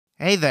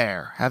Hey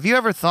there, have you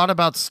ever thought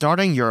about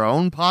starting your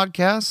own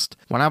podcast?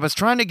 When I was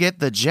trying to get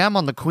the Gem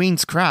on the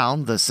Queen's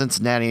Crown, the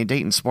Cincinnati and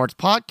Dayton Sports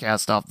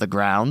Podcast, off the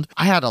ground,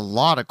 I had a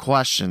lot of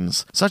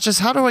questions, such as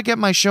how do I get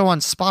my show on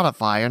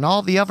Spotify and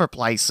all the other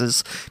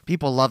places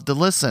people love to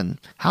listen?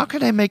 How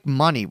can I make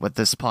money with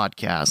this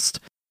podcast?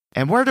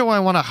 And where do I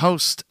want to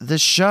host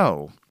this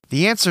show?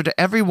 The answer to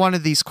every one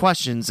of these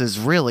questions is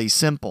really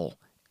simple.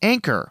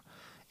 Anchor.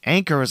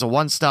 Anchor is a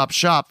one-stop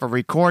shop for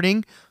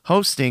recording,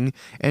 hosting,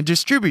 and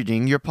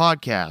distributing your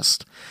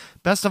podcast.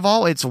 Best of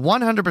all, it's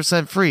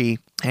 100% free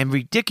and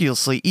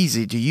ridiculously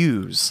easy to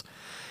use.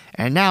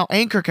 And now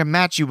Anchor can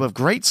match you with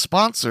great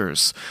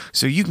sponsors,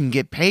 so you can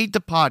get paid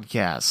to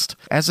podcast.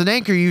 As an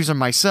Anchor user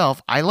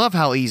myself, I love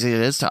how easy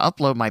it is to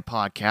upload my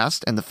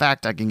podcast and the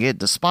fact I can get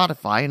it to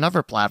Spotify and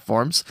other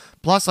platforms.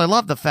 Plus, I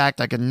love the fact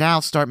I can now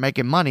start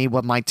making money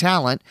with my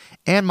talent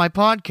and my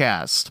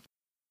podcast.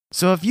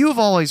 So if you've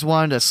always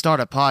wanted to start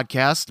a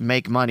podcast,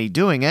 make money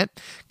doing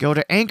it, go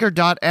to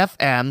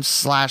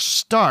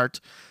anchor.fm/start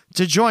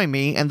to join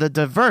me and the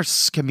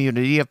diverse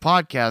community of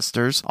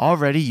podcasters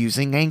already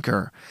using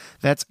Anchor.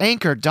 That's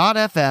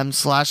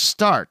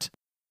anchor.fm/start.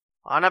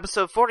 On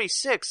episode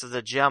 46 of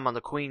the Gem on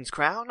the Queen's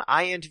Crown,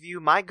 I interview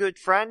my good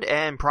friend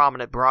and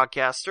prominent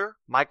broadcaster,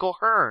 Michael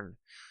Hirn.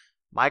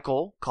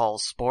 Michael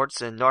calls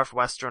sports in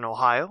northwestern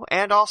Ohio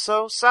and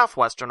also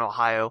southwestern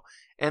Ohio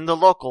in the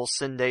local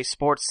Sunday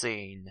sports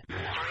scene.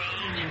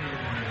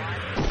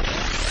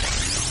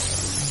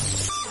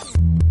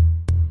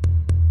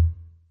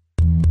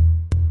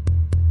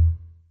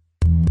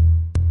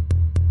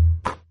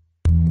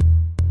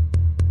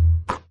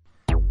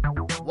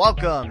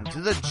 Welcome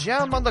to the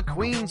Gem on the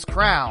Queen's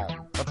Crown,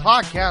 the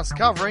podcast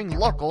covering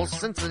local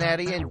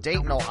Cincinnati and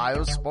Dayton,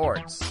 Ohio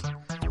sports.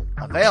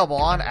 Available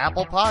on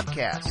Apple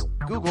Podcasts,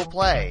 Google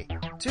Play,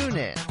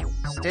 TuneIn,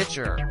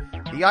 Stitcher,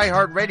 the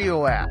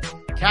iHeartRadio app,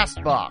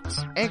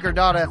 CastBox,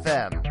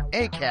 Anchor.fm,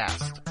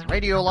 Acast,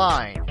 Radio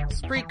Line,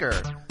 Spreaker,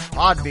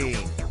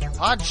 Podbean,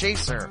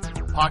 Podchaser,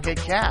 Pocket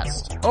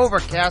Cast,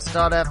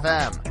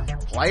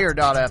 Overcast.fm,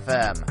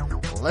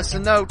 Player.fm,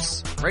 Listen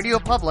Notes, Radio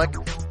Public,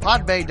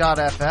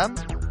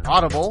 Podbay.fm,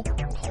 Audible,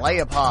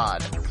 Playapod,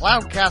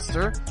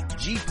 Cloudcaster,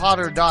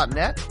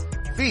 gpotter.net,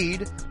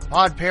 Feed,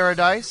 Pod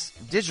Paradise,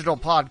 Digital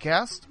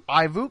Podcast,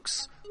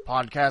 iVoox,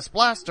 Podcast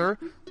Blaster,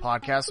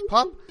 Podcast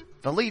Pup,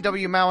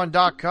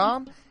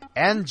 TheLeeWMowen.com,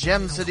 and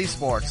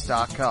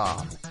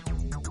GemCitySports.com.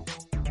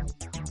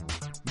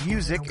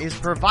 Music is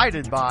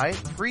provided by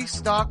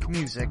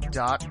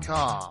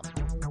FreestockMusic.com.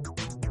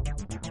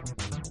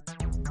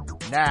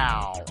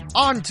 Now,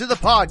 on to the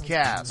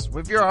podcast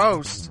with your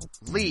host,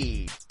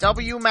 Lee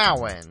W.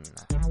 Mowen.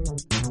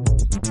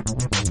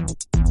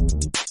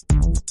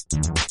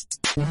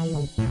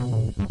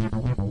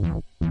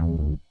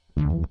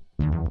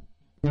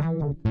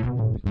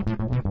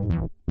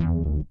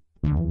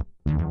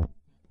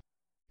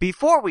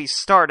 Before we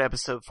start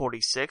episode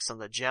 46 on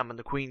the Gem and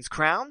the Queen's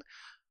Crown,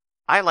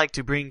 I'd like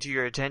to bring to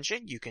your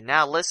attention you can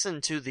now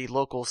listen to the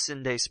local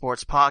Sunday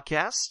Sports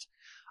Podcast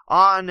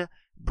on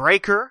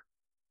Breaker,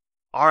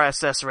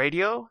 RSS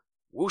Radio,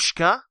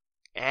 Wooshka,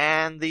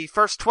 and the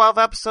first 12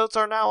 episodes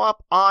are now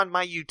up on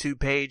my YouTube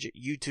page,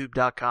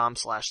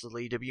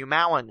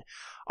 youtube.com/TheLeeWMowen.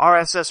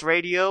 RSS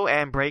Radio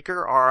and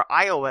Breaker are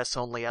iOS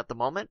only at the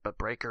moment, but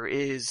Breaker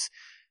is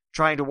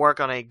trying to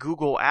work on a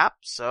Google app,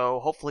 so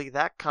hopefully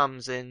that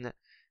comes in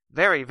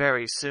very,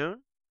 very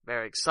soon.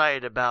 Very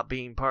excited about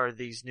being part of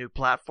these new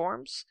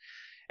platforms.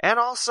 And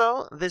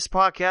also, this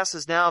podcast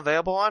is now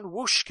available on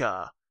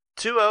Wooshka.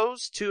 2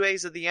 O's, 2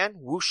 A's at the end,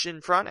 whoosh in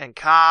front, and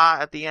ka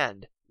at the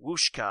end.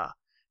 Wooshka.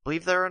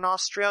 Believe they're an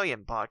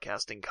Australian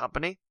podcasting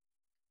company.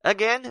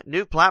 Again,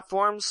 new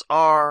platforms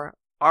are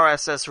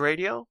RSS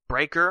Radio,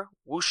 Breaker,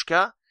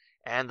 Wooshka,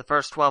 and the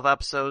first 12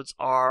 episodes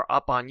are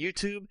up on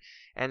YouTube.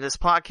 And this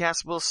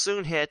podcast will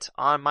soon hit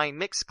on my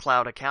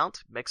Mixcloud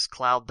account,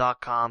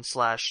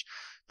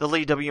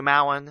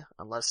 mixcloud.com/TheLeeWMowen,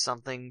 unless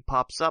something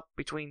pops up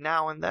between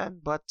now and then,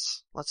 but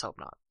let's hope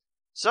not.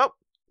 So,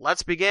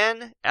 let's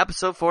begin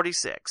episode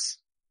 46.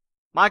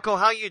 Michael,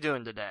 how you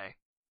doing today?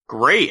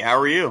 Great, how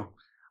are you?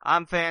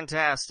 I'm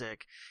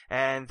fantastic,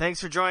 and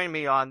thanks for joining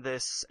me on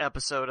this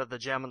episode of the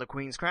Gem and the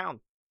Queen's Crown.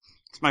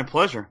 It's my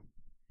pleasure.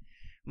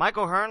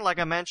 Michael Hirn, like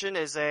I mentioned,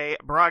 is a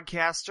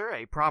broadcaster,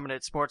 a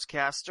prominent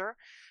sportscaster,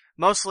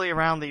 mostly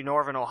around the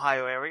northern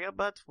Ohio area,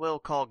 but will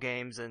call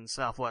games in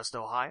southwest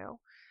Ohio.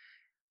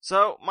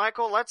 So,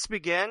 Michael, let's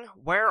begin.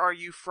 Where are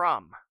you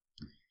from?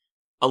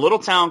 A little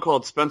town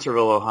called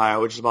Spencerville,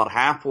 Ohio, which is about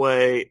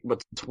halfway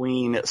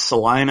between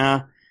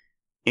Salina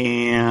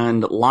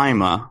and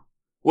Lima,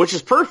 which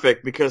is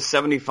perfect because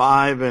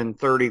 75 and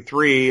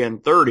 33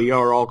 and 30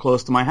 are all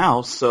close to my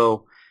house,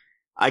 so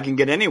I can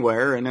get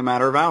anywhere in a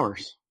matter of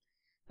hours.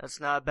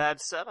 That's not a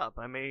bad setup.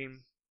 I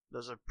mean,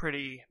 those are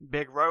pretty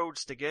big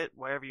roads to get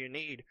wherever you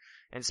need.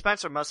 And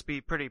Spencer must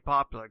be pretty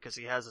popular because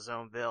he has his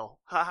own Ville.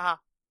 Ha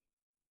ha.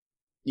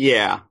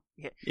 Yeah,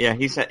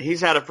 he's had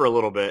it for a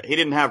little bit. He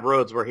didn't have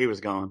roads where he was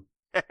going.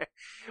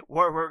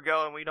 Where we're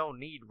going, we don't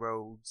need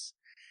roads.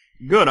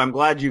 Good, I'm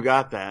glad you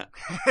got that.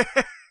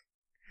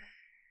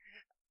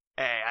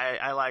 Hey,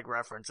 I like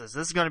references.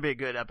 This is going to be a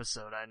good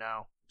episode, I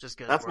know. Just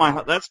because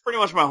That's pretty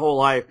much my whole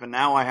life, and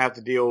now I have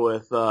to deal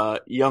with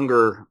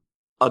younger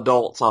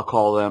adults, I'll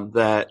call them,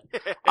 that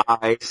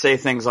I say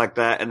things like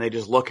that, and they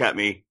just look at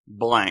me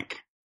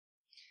blank.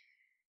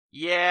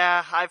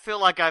 Yeah, I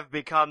feel like I've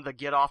become the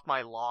get off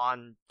my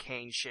lawn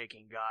cane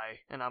shaking guy,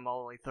 and I'm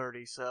only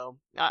 30, so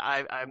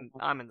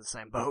I'm in the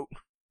same boat.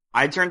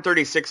 I turn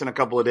 36 in a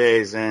couple of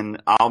days,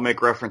 and I'll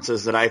make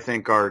references that I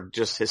think are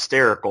just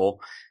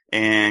hysterical,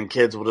 and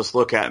kids will just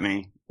look at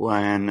me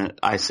when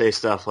I say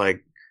stuff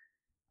like,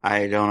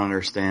 I don't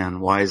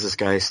understand. Why is this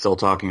guy still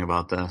talking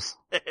about this?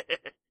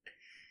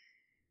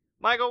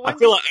 Michael, I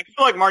feel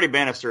like Marty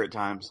Bannister at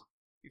times.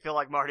 You feel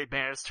like Marty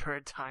Bannister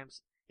at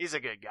times? He's a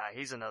good guy.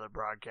 He's another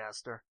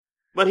broadcaster.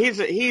 But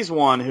he's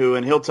one who,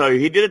 and he'll tell you,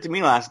 he did it to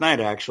me last night,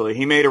 actually.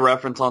 He made a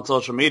reference on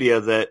social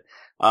media that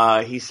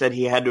he said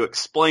he had to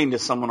explain to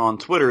someone on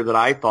Twitter that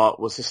I thought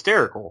was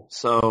hysterical.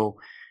 So,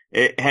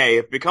 hey,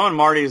 if becoming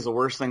Marty is the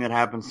worst thing that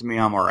happens to me,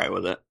 I'm alright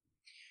with it.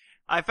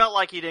 I felt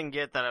like he didn't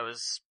get that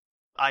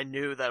I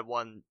knew that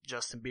one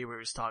Justin Bieber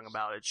was talking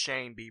about. It's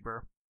Shane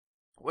Bieber.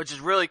 Which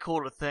is really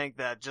cool to think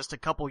that just a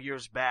couple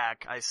years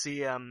back, I see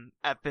him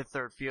at Fifth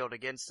Third Field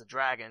against the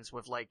Dragons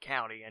with Lake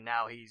County, and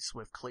now he's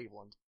with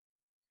Cleveland.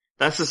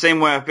 That's the same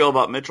way I feel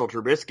about Mitchell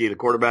Trubisky, the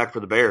quarterback for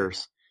the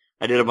Bears.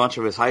 I did a bunch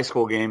of his high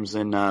school games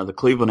in the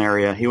Cleveland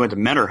area. He went to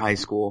Mentor High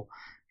School,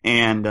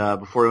 and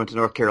before he went to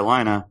North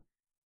Carolina,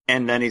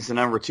 and then he's the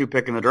number 2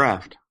 pick in the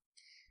draft.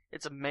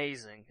 It's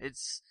amazing.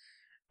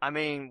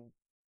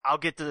 I'll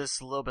get to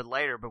this a little bit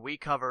later, but we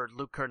covered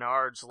Luke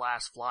Kennard's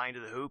last flying to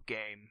the hoop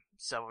game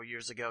several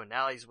years ago.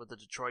 Now he's with the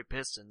Detroit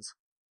Pistons.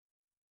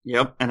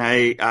 Yep, and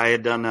I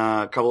had done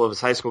a couple of his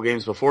high school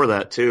games before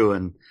that too,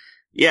 and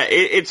yeah,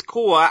 it's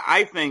cool.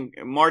 I think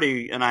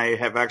Marty and I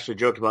have actually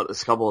joked about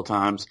this a couple of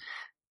times.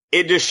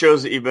 It just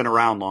shows that you've been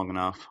around long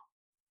enough.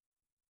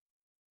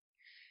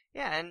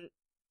 Yeah, and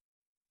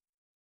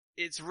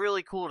it's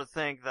really cool to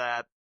think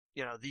that,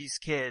 these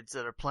kids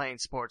that are playing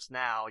sports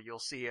now, you'll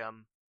see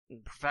them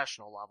in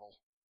professional level.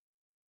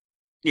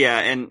 Yeah,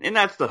 and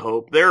that's the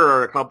hope. There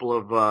are a couple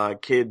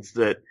of kids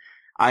that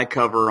I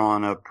cover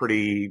on a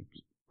pretty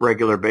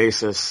regular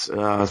basis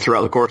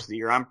throughout the course of the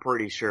year. I'm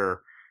pretty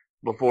sure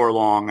before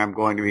long I'm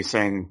going to be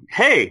saying,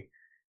 hey,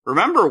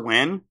 remember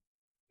when?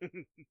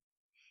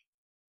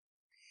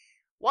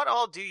 What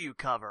all do you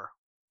cover?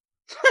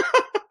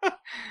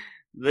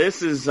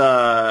 This is,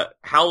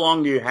 how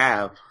long do you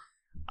have?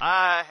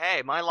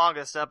 Hey, my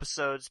longest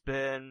episode's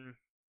been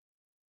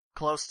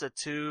close to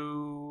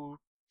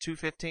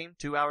 2:15,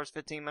 2 hours,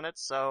 15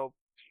 minutes, so,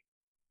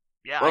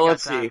 yeah, well,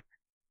 let's see.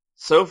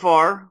 So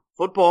far,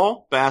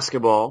 football,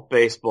 basketball,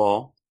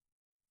 baseball.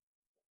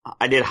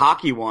 I did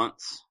hockey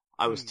once.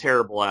 I was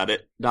terrible at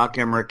it. Doc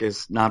Emmerich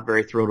is not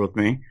very thrilled with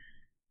me.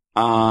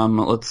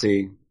 Let's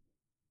see.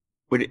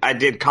 I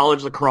did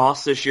college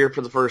lacrosse this year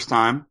for the first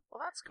time.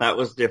 Well, that's cool. That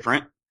was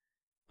different.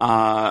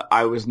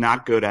 I was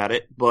not good at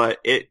it, but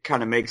it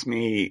kind of makes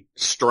me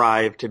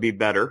strive to be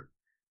better.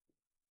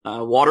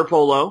 Water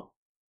polo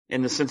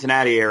in the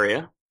Cincinnati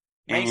area.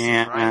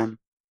 Mason,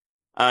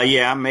 right?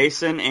 Yeah,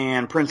 Mason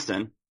and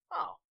Princeton.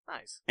 Oh,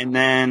 nice. And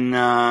then,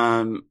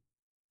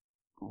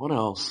 what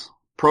else?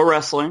 Pro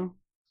wrestling.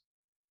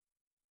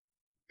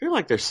 I feel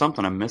like there's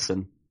something I'm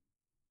missing.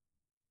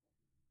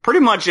 Pretty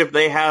much if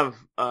they have,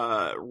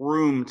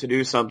 room to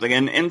do something,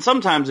 and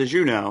sometimes, as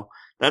you know,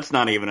 that's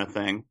not even a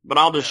thing, but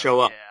I'll just show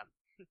up.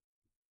 Yeah.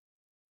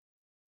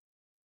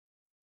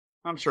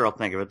 I'm sure I'll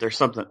think of it.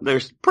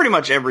 There's pretty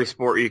much every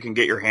sport you can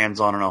get your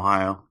hands on in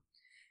Ohio.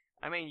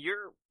 I mean,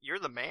 you're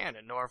the man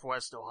in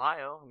Northwest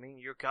Ohio. I mean,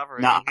 you're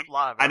covering No, a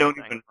lot of I don't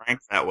everything. even rank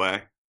that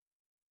way.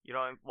 You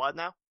don't, what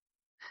now?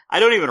 I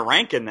don't even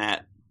rank in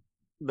that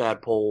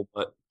poll,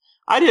 but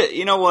I did,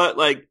 you know what,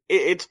 like,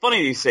 it's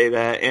funny you say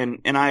that,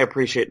 and I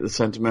appreciate the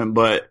sentiment,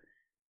 but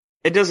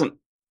it doesn't,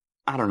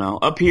 I don't know,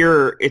 up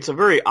here, it's a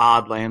very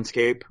odd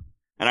landscape,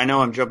 and I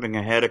know I'm jumping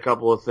ahead a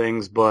couple of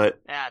things,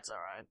 but That's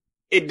alright.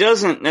 it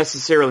doesn't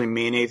necessarily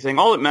mean anything.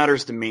 All that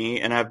matters to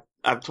me, and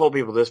I've told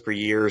people this for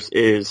years,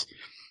 is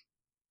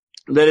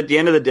that at the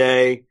end of the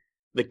day,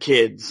 the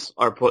kids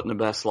are put in the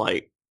best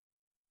light.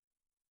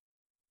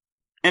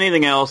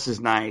 Anything else is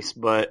nice,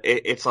 but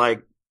it's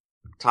like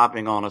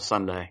topping on a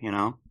sundae, you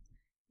know?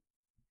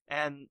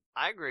 And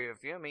I agree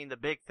with you. I mean, the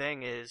big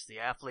thing is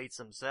the athletes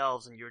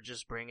themselves, and you're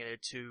just bringing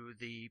it to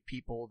the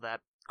people that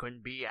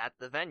couldn't be at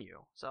the venue.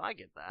 So I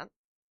get that.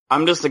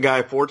 I'm just a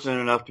guy fortunate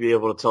enough to be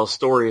able to tell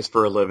stories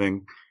for a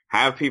living,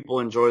 have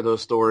people enjoy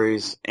those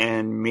stories,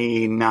 and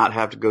me not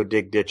have to go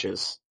dig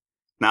ditches.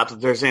 Not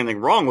that there's anything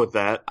wrong with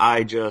that.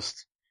 I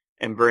just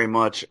am very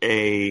much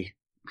I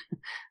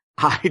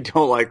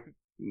don't like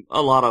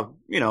a lot of,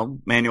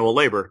 manual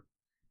labor.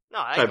 No,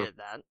 I get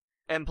that.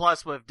 And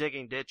plus, with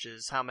digging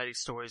ditches, how many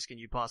stories can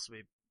you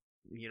possibly,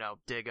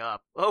 dig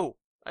up? Oh,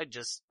 I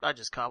just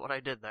caught what I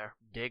did there.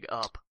 Dig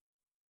up.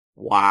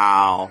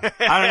 Wow.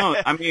 I don't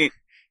know. I mean,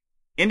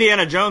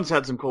 Indiana Jones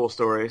had some cool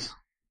stories.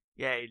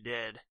 Yeah, he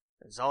did.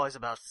 It's always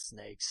about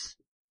snakes.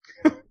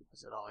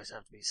 Does it always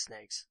have to be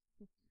snakes?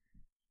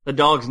 The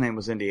dog's name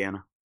was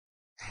Indiana.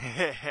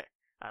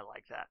 I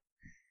like that.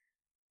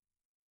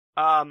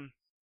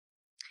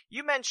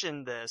 You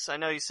mentioned this. I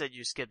know you said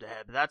you skipped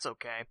ahead, but that's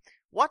okay.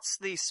 What's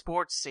the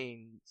sports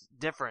scene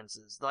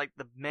differences, like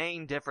the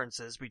main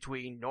differences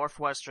between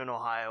Northwestern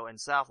Ohio and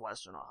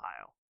Southwestern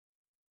Ohio?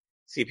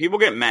 See, people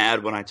get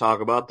mad when I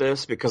talk about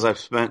this because I've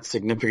spent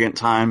significant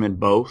time in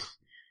both.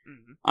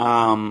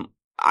 Mm-hmm.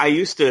 I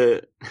used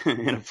to,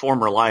 in a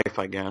former life,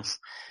 I guess,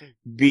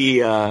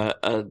 be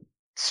a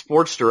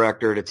sports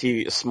director at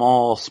a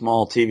small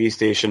TV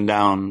station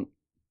down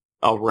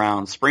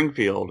around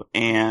Springfield.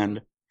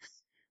 And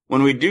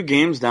when we do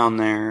games down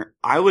there,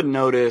 I would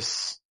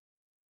notice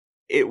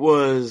it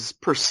was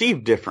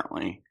perceived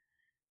differently.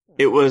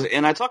 It was,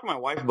 and I talked to my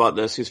wife about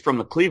this, who's from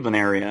the Cleveland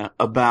area,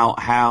 about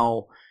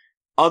how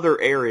other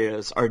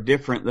areas are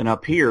different than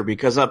up here,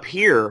 because up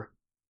here,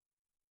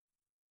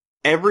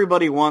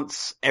 everybody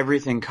wants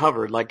everything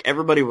covered. Like,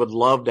 everybody would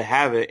love to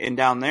have it. And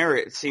down there,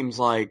 it seems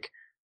like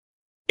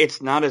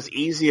it's not as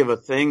easy of a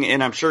thing,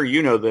 and I'm sure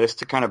you know this,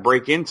 to kind of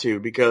break into,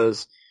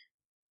 because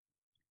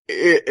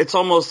it's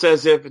almost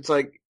as if it's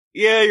like,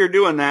 yeah, you're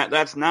doing that.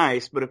 That's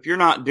nice. But if you're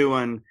not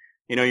doing,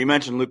 you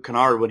mentioned Luke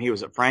Kennard when he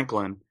was at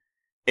Franklin.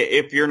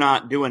 If you're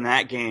not doing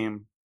that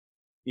game,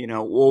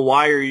 well,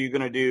 why are you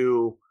going to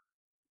do,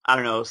 I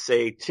don't know,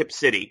 say Tip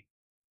City?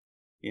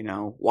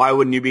 Why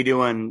wouldn't you be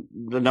doing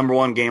the number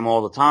one game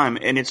all the time?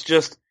 And it's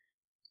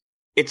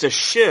a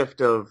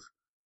shift of,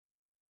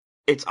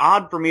 it's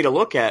odd for me to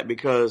look at,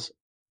 because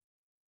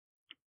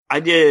I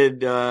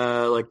did,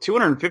 like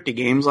 250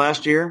 games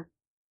last year.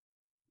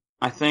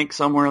 I think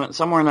somewhere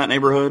in that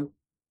neighborhood,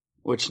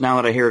 which now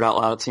that I hear it out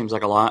loud, it seems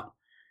like a lot.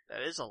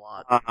 That is a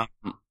lot.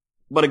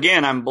 But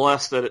again, I'm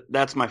blessed that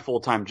that's my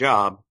full-time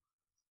job,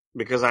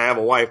 because I have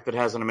a wife that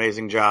has an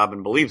amazing job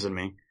and believes in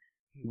me.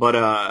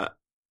 But,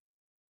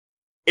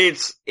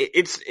 it's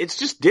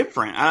just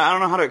different. I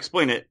don't know how to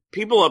explain it.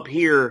 People up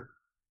here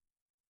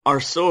are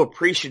so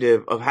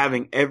appreciative of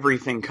having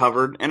everything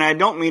covered. And I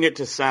don't mean it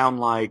to sound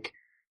like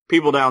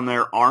people down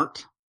there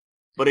aren't,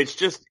 but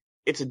it's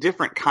a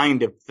different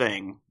kind of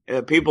thing.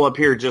 People up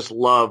here just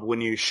love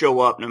when you show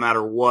up, no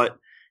matter what,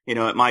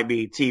 it might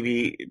be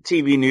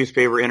TV,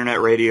 newspaper, internet,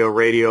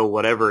 radio,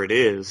 whatever it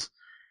is.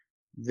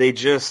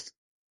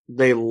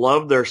 They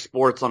love their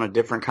sports on a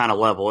different kind of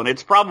level. And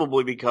it's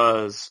probably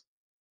because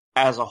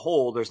as a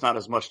whole, there's not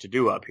as much to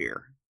do up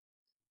here.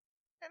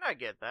 And I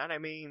get that. I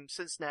mean,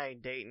 Cincinnati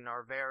and Dayton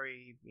are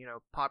very,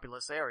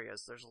 populous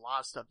areas. There's a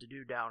lot of stuff to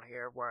do down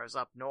here, whereas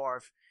up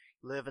north,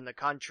 you live in the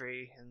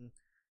country, and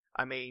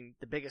I mean,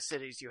 the biggest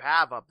cities you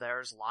have up there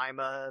is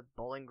Lima,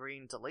 Bowling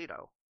Green,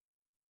 Toledo.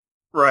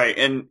 Right,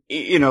 and,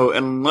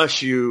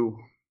 unless you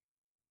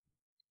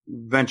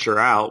venture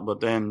out, but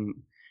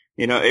then,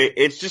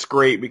 it's just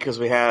great because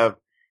we have,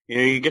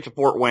 you get to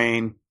Fort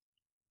Wayne,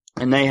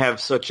 and they have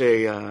such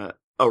a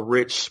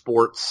rich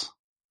sports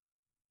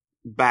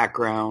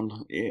background,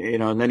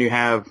 and then you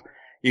can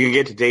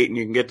get to Dayton,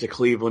 you can get to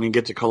Cleveland, you can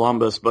get to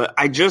Columbus, but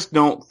I just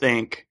don't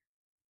think,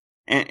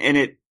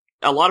 and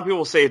a lot of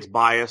people say it's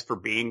biased for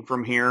being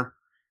from here,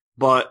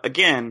 but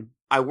again,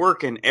 I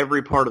work in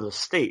every part of the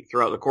state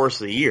throughout the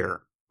course of the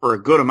year for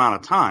a good amount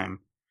of time.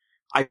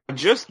 I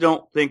just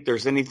don't think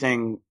there's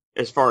anything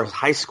as far as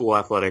high school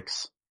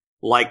athletics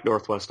like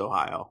Northwest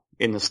Ohio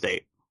in the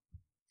state.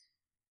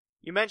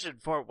 You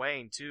mentioned Fort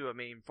Wayne, too. I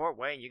mean, Fort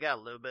Wayne, you got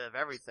a little bit of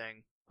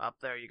everything. Up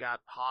there, you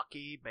got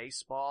hockey,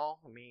 baseball.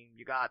 I mean,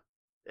 you got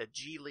a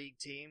G League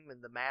team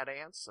in the Mad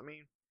Ants. I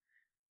mean,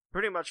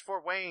 pretty much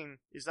Fort Wayne,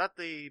 is that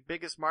the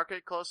biggest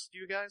market close to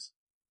you guys?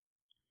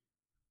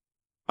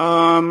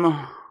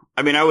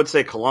 I mean, I would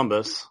say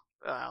Columbus.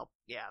 Well,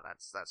 yeah,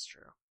 that's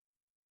true.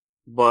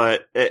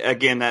 But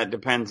again, that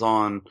depends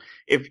on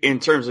in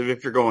terms of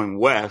if you're going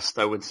west,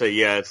 I would say,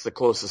 yeah, it's the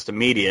closest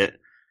immediate.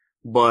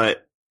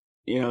 But,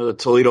 the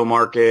Toledo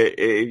market,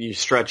 you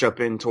stretch up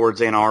in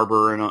towards Ann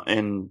Arbor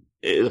and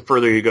the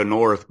further you go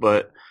north.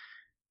 But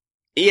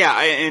yeah,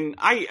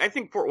 I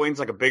think Fort Wayne's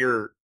like a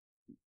bigger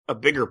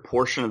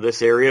portion of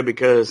this area,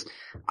 because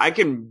I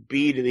can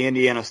be to the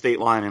Indiana state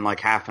line in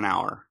like half an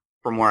hour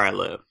from where I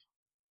live.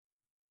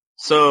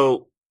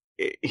 So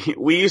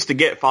we used to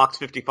get Fox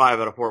 55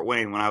 out of Fort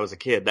Wayne when I was a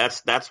kid.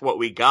 That's what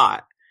we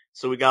got.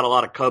 So we got a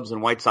lot of Cubs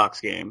and White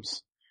Sox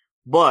games.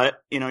 But,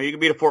 you can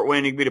be to Fort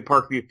Wayne, you can be to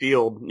Parkview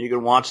Field, you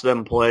can watch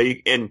them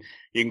play, and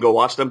you can go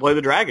watch them play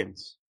the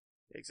Dragons.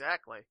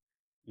 Exactly.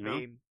 I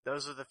mean,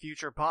 those are the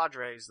future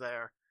Padres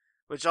there,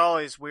 which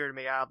always weirded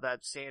me out,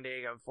 that San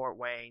Diego and Fort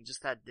Wayne,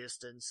 just that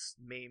distance.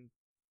 I mean,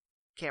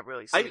 can't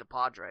really see the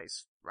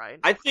Padres, right?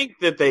 I think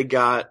that they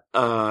got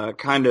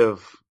kind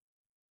of...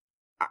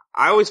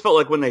 I always felt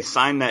like when they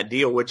signed that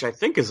deal, which I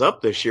think is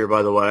up this year,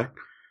 by the way,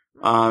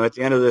 at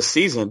the end of this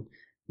season,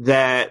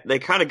 that they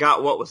kind of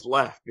got what was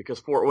left, because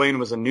Fort Wayne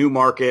was a new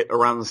market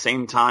around the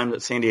same time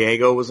that San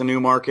Diego was a new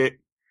market.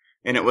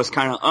 And it was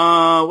kind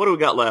of, what do we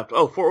got left?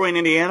 Oh, Fort Wayne,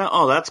 Indiana?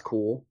 Oh, that's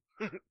cool.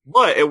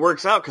 But it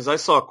works out, because I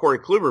saw Corey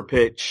Kluber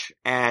pitch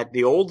at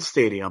the old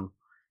stadium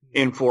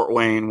in Fort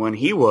Wayne when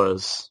he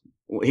was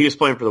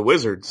playing for the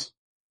Wizards.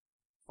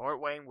 Fort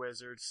Wayne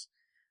Wizards.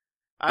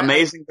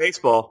 Amazing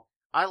baseball.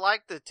 I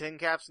like the Tin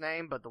Caps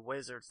name, but the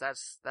Wizards,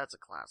 that's a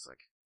classic.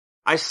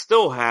 I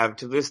still have,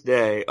 to this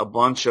day, a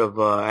bunch of,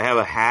 I have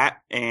a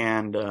hat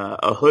and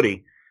a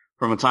hoodie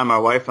from the time my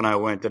wife and I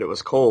went that it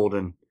was cold,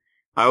 and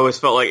I always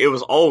felt like it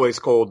was always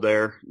cold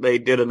there. They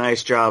did a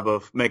nice job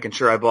of making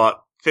sure I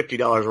bought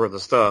 $50 worth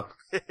of stuff.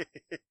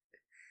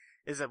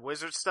 Is it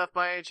Wizard stuff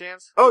by any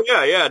chance? Oh,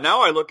 yeah.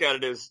 Now I look at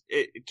it as,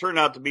 it turned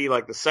out to be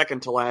like the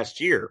second to last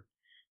year.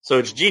 So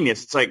it's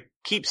genius. It's like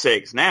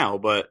keepsakes now,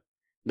 but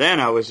then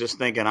I was just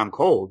thinking I'm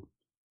cold.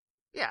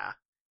 Yeah.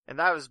 And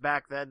that was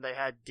back then they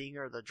had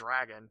Dinger the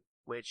Dragon,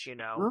 which,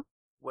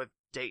 with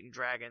Dayton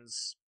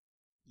Dragons,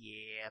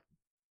 yeah.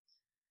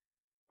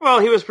 Well,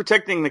 he was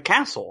protecting the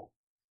castle.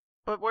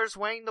 But where's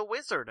Wayne the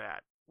Wizard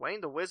at?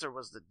 Wayne the Wizard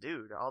was the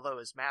dude, although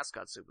his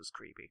mascot suit was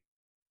creepy.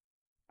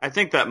 I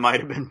think that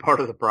might have been part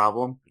of the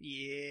problem.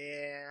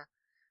 Yeah.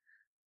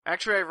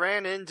 Actually, I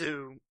ran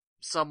into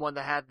someone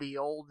that had the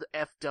old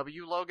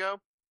FW logo.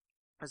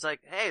 It's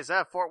like, hey, is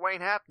that a Fort Wayne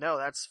hat? No,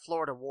 that's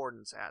Florida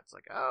Warden's hat. It's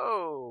like,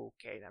 oh,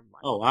 okay, never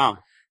mind. Oh, wow.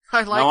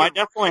 I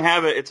definitely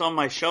have it. It's on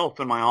my shelf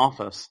in my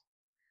office.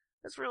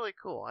 It's really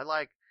cool.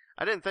 I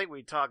didn't think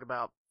we'd talk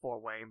about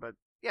Fort Wayne, but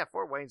yeah,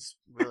 Fort Wayne's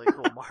a really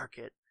cool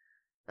market.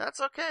 That's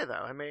okay, though.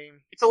 I mean...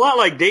 It's a lot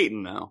like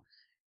Dayton, though.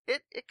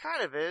 It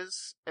kind of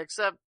is,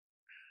 except,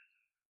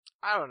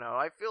 I don't know,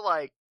 I feel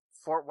like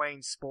Fort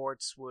Wayne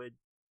sports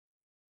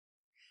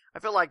I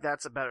feel like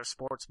that's a better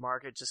sports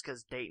market just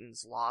because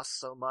Dayton's lost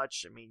so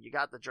much. I mean, you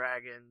got the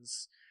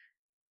Dragons,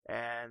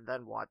 and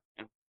then what?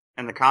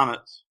 And the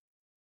Comets.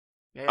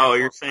 Yeah,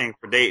 you're saying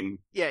for Dayton.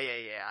 Yeah.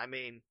 I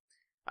mean,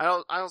 I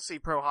don't see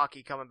pro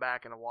hockey coming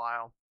back in a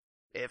while,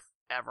 if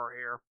ever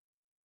here.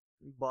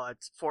 But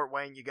Fort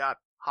Wayne, you got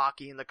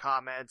hockey in the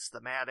Comets, the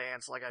Mad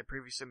Ants, like I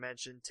previously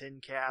mentioned, Tin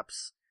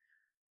Caps.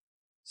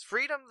 Is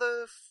Freedom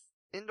the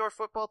indoor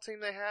football team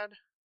they had?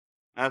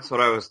 That's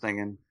what I was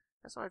thinking.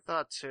 That's what I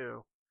thought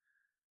too.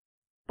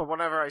 But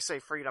whenever I say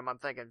Freedom, I'm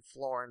thinking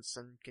Florence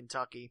and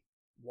Kentucky.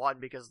 One,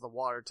 because of the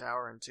water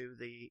tower, and two,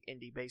 the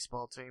Indy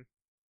baseball team.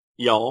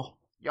 Y'all,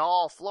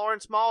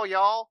 Florence Mall,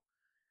 y'all.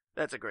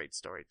 That's a great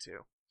story too.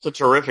 It's a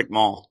terrific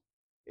mall.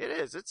 It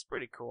is. It's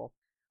pretty cool.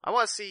 I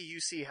want to see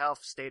UC Health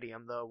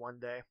Stadium though one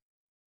day.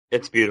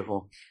 It's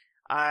beautiful.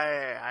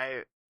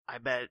 I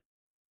bet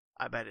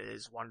it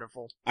is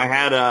wonderful. I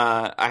had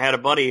a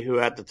buddy who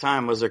at the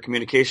time was their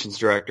communications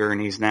director, and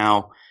he's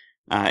now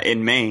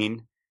in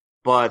Maine.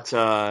 But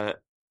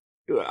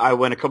I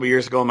went a couple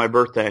years ago on my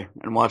birthday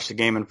and watched the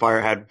game and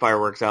had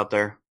fireworks out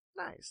there.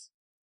 Nice.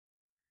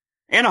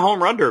 And a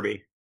home run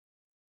derby.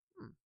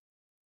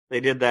 They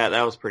did that.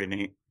 That was pretty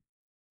neat.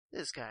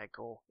 This is kind of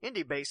cool.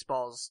 Indie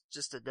baseball's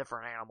just a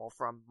different animal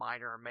from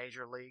minor and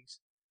major leagues.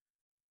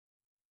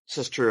 This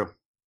is true.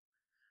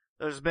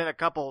 There's been a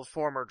couple of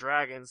former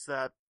Dragons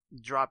that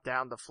dropped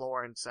down to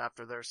Florence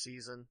after their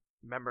season.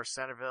 Remember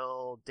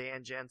Centerville,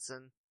 Dan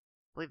Jensen?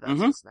 I believe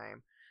that's his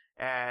name.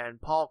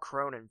 And Paul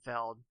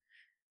Cronenfeld.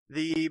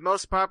 The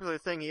most popular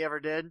thing he ever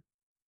did,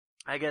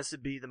 I guess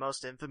it'd be the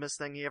most infamous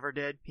thing he ever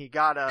did. He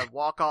got a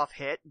walk-off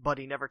hit, but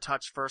he never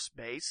touched first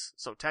base.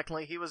 So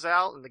technically he was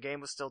out and the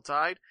game was still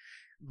tied.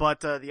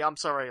 But the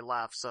umps already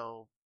left,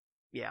 so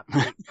yeah.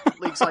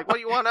 League's like, what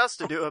do you want us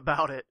to do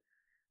about it?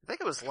 I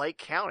think it was Lake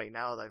County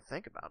now that I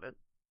think about it.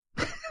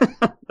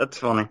 That's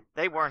funny.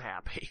 They weren't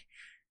happy.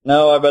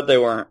 No, I bet they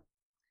weren't.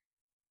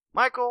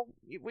 Michael,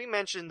 we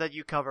mentioned that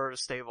you cover the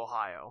state of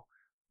Ohio.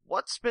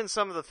 What's been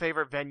some of the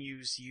favorite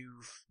venues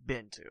you've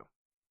been to?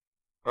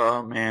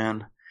 Oh,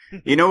 man.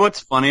 You know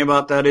what's funny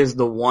about that is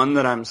the one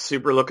that I'm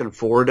super looking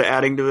forward to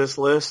adding to this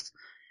list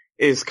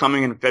is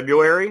coming in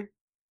February.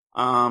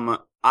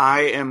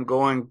 I am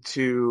going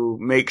to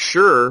make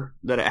sure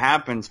that it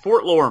happens.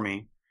 Fort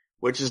Loramie,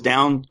 which is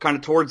down kind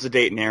of towards the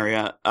Dayton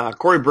area.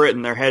 Corey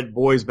Britton, their head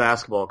boys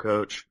basketball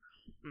coach,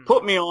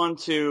 put me on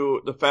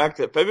to the fact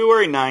that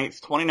February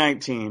 9th,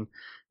 2019,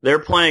 they're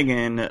playing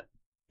in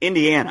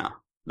Indiana.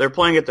 They're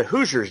playing at the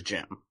Hoosiers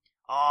gym.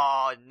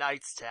 Oh,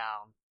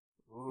 Knightstown.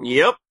 Ooh.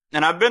 Yep.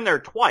 And I've been there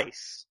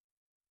twice.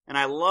 And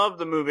I love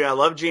the movie. I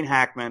love Gene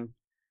Hackman.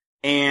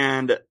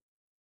 And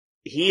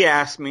he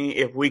asked me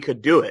if we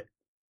could do it.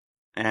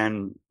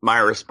 And my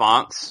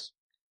response,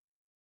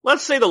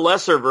 let's say the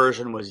lesser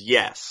version was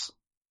yes.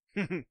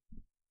 It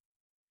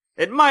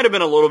might have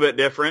been a little bit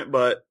different,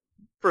 but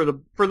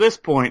for this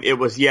point, it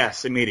was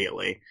yes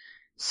immediately.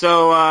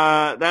 So,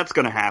 that's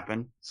gonna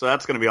happen. So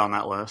that's gonna be on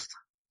that list.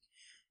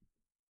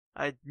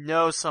 I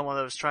know someone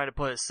that was trying to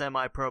put a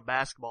semi-pro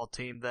basketball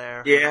team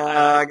there. Yeah,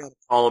 I got a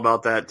call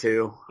about that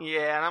too.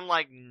 Yeah, and I'm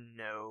like,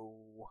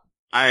 no.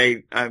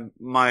 I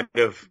might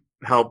have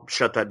helped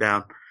shut that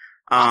down.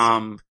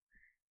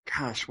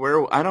 Gosh,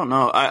 I don't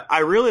know. I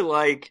really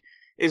like,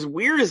 as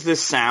weird as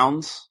this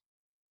sounds,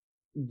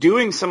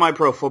 doing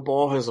semi-pro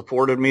football has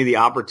afforded me the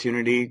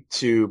opportunity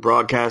to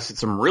broadcast at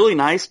some really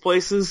nice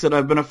places that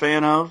I've been a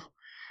fan of,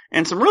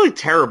 and some really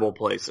terrible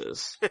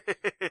places.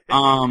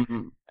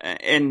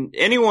 And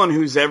anyone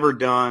who's ever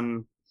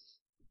done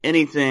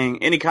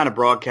anything, any kind of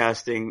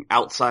broadcasting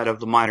outside of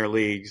the minor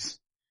leagues,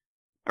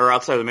 or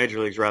outside of the major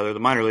leagues rather, the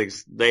minor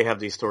leagues, they have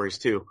these stories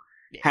too.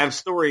 Yeah. Have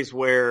stories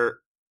where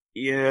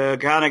you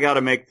kind of got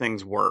to make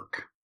things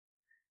work.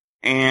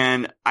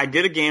 And I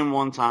did a game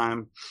one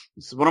time.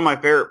 This is one of my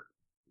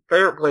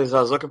favorite places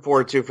I was looking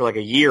forward to for like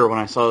a year when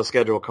I saw the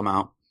schedule come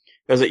out.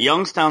 It was at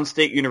Youngstown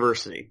State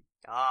University.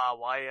 Ah,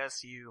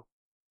 YSU.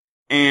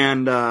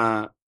 And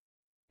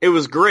it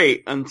was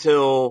great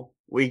until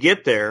we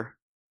get there.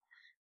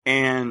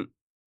 And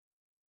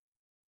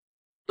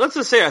let's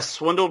just say I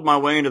swindled my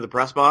way into the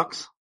press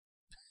box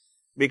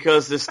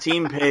because this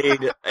team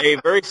paid a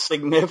very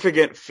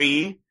significant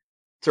fee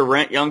to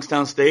rent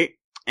Youngstown State.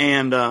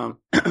 And,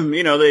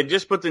 they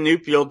just put the new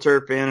field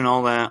turf in and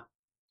all that.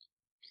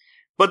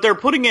 But they're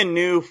putting in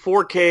new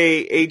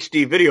 4K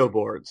HD video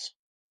boards,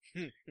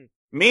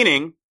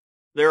 meaning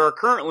there are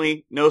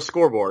currently no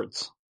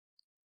scoreboards.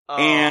 Oh.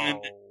 And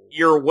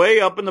you're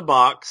way up in the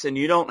box and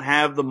you don't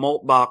have the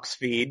mult box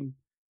feed,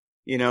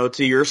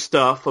 to your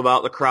stuff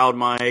about the crowd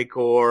mic,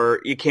 or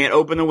you can't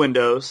open the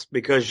windows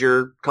because you're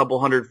a couple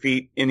 100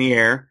 feet in the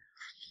air.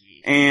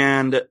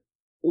 And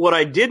what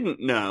I didn't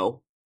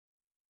know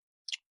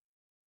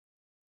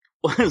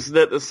was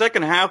that the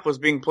second half was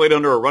being played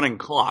under a running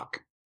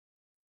clock.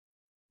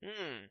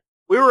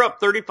 We were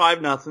up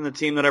 35-0, the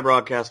team that I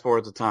broadcast for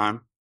at the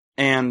time.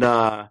 And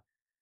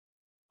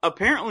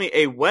apparently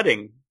a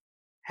wedding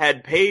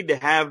had paid to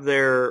have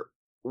their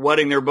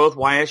wedding. They're both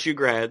YSU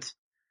grads.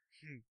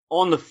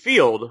 On the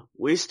field,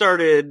 we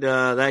started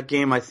that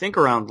game, I think,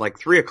 around like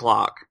 3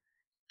 o'clock.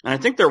 And I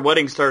think their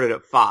wedding started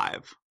at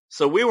 5.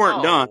 So we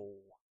weren't done.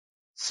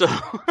 So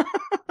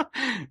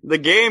the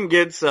game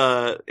gets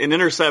an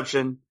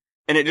interception,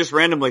 and it just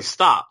randomly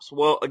stops.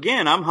 Well,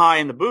 again, I'm high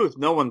in the booth.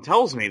 No one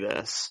tells me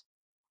this.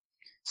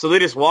 So they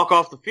just walk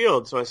off the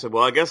field. So I said,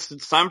 well, I guess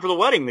it's time for the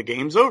wedding. The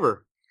game's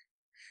over.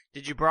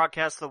 Did you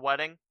broadcast the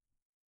wedding?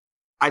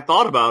 I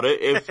thought about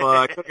it. If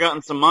I could have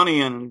gotten some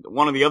money and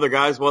one of the other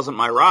guys wasn't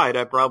my ride,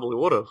 I probably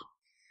would have.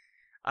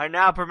 I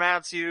now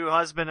pronounce you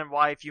husband and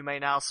wife. You may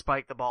now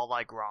spike the ball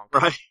like Gronk.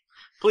 Right.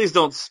 Please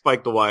don't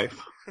spike the wife.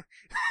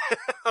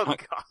 Oh, God.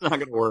 It's not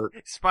going to work.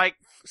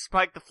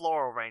 Spike the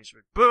floral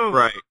arrangement. Boom.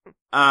 Right.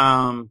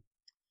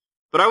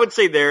 But I would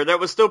say that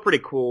was still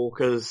pretty cool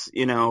because,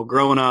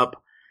 growing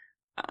up,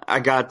 I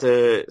got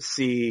to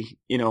see,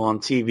 on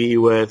TV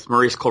with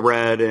Maurice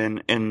Claret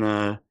and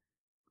the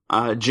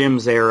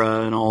Jim's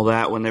era and all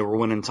that when they were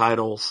winning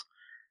titles.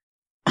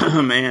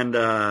 And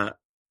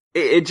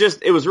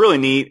it was really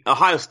neat.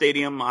 Ohio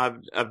Stadium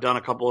I've done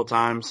a couple of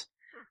times,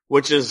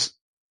 which is,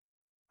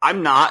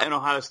 I'm not an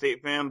Ohio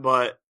State fan,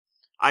 but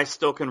I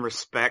still can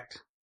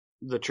respect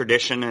the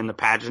tradition and the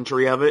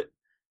pageantry of it.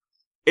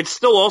 It's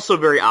still also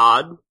very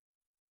odd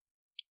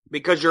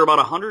because you're about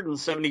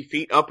 170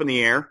 feet up in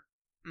the air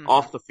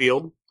off the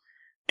field,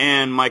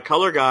 and my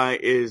color guy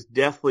is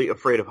deathly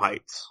afraid of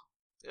heights.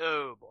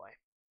 Oh, boy.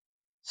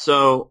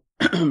 So,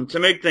 to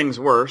make things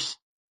worse,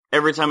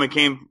 every time I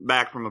came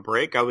back from a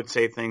break, I would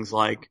say things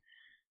like,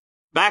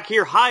 back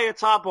here high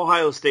atop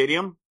Ohio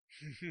Stadium,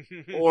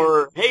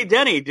 or, hey,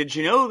 Denny, did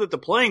you know that the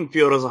playing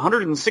field is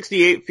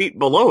 168 feet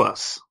below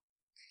us?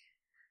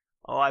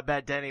 Oh, I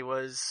bet Denny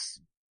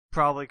was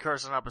probably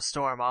cursing up a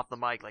storm off the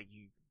mic like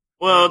you.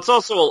 Well, it's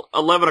also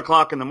 11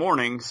 o'clock in the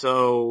morning,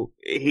 so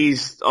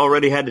he's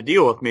already had to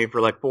deal with me for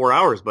like 4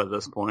 hours by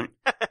this point.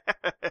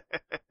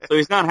 So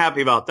he's not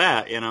happy about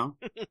that,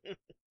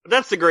 But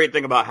that's the great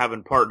thing about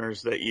having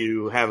partners that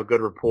you have a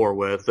good rapport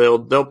with.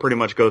 They'll pretty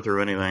much go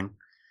through anything.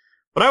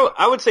 But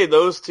I would say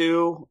those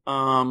two.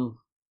 There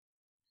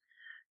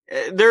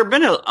have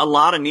been a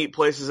lot of neat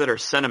places that are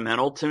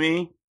sentimental to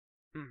me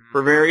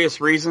for various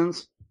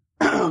reasons.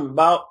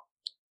 About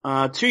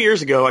 2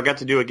 years ago, I got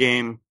to do a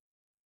game,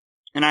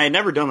 and I had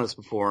never done this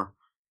before,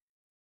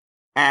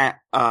 at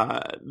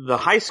the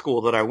high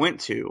school that I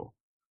went to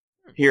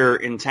here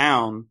in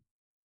town.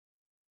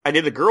 I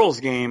did the girls'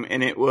 game,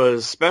 and it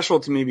was special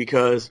to me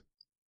because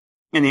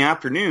in the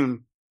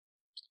afternoon,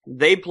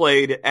 they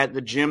played at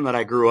the gym that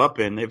I grew up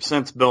in. They've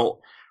since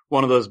built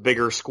one of those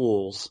bigger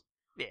schools,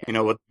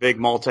 with big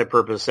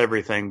multi-purpose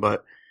everything.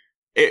 But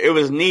it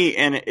was neat,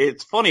 and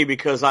it's funny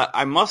because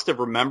I must have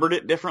remembered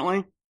it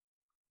differently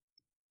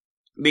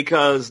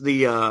because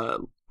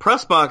the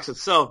press box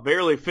itself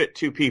barely fit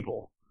 2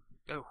 people.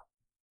 Oh.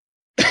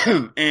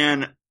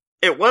 And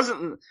it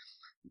wasn't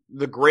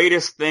the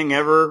greatest thing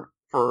ever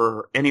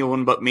for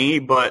anyone but me,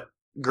 but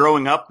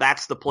growing up,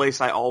 that's the place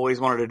I always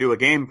wanted to do a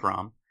game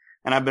from.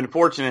 And I've been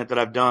fortunate that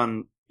I've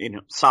done,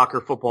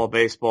 soccer, football,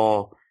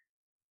 baseball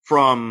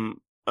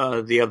from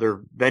the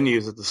other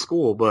venues at the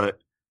school, but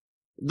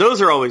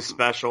those are always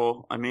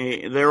special. I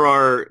mean, there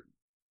are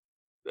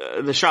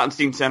the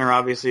Schottenstein Center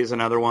obviously is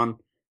another one.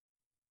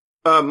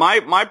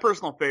 My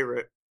personal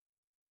favorite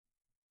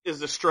is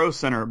the Stroh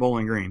Center at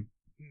Bowling Green.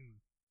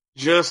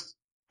 Just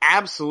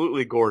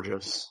absolutely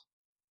gorgeous.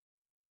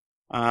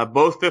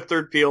 Both Fifth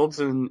Third fields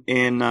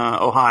in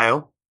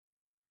Ohio.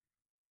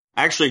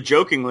 Actually,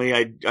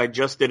 jokingly, I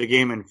just did a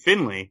game in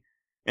Findlay,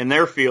 and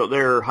their field,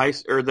 their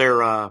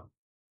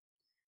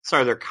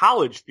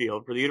college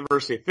field for the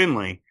University of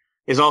Findlay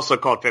is also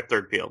called Fifth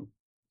Third Field.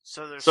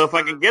 So if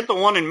I can get the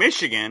one in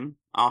Michigan,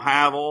 I'll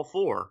have all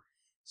 4.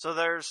 So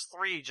there's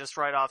 3 just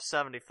right off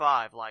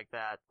 75 like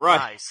that. Right.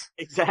 Nice.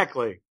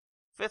 Exactly.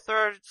 Fifth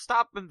Third,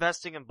 stop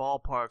investing in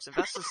ballparks.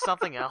 Invest in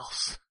something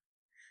else.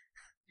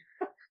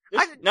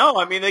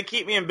 They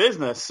keep me in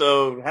business,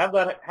 so have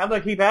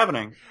that keep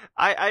happening.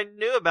 I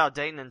knew about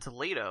Dayton and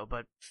Toledo,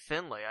 but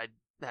Findlay I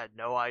had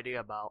no idea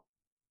about.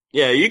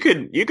 Yeah, you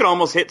could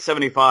almost hit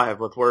 75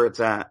 with where it's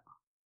at.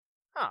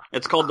 Huh.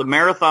 It's called the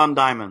Marathon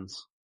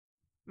Diamonds.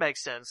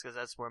 Makes sense, because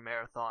that's where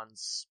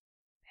Marathon's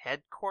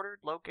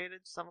headquartered,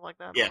 located, something like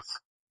that?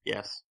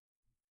 Yes.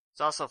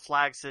 It's also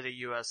Flag City,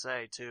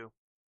 USA, too.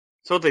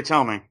 That's what they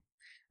tell me.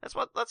 That's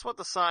what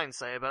the signs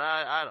say, but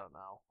I don't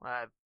know.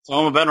 So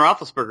I'm a Ben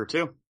Roethlisberger,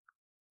 too.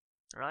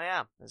 Oh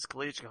yeah, his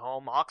collegiate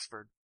home,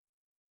 Oxford.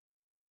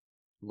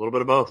 A little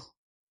bit of both.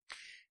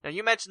 Now,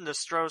 you mentioned the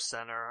Stroh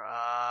Center.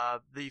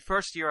 The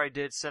first year I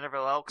did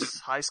Centerville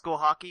Elks high school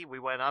hockey, we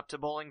went up to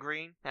Bowling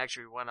Green.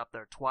 Actually, we went up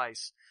there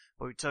twice.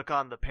 But we took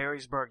on the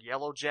Perrysburg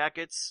Yellow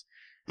Jackets.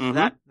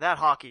 Mm-hmm. That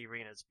hockey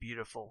arena is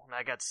beautiful, and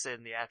I got to sit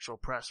in the actual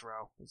press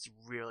row. It's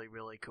really,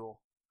 really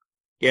cool.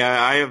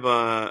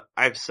 Yeah,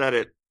 I've said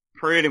it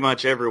pretty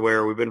much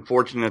everywhere. We've been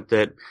fortunate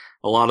that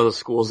a lot of the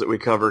schools that we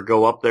cover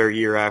go up there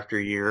year after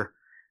year,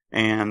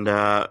 and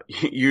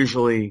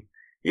usually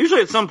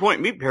at some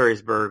point meet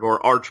Perrysburg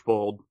or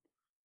Archbold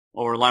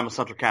or Lima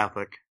Central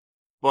Catholic.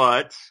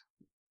 But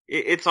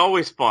it's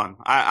always fun.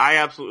 I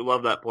absolutely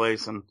love that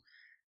place, and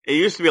it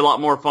used to be a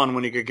lot more fun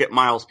when you could get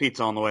Miles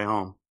Pizza on the way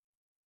home.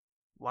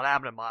 What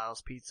happened to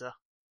Miles Pizza?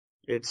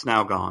 It's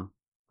now gone.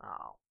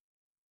 Oh.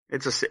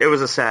 It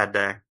was a sad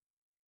day.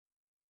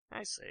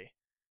 I see.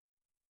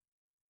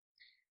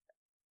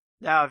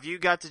 Now, have you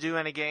got to do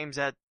any games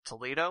at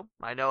Toledo?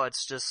 I know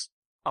it's just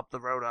up the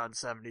road on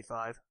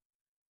 75.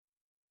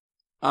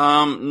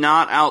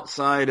 Not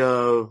outside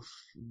of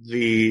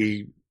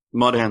the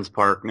Mud Hens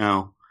Park,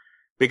 no.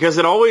 Because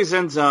it always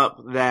ends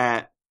up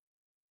that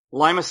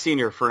Lima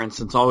Senior, for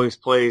instance, always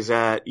plays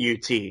at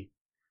UT.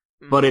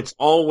 But it's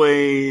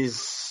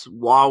always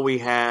while we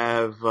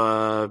have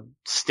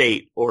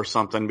state or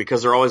something,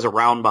 because they're always a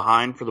round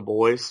behind for the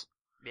boys.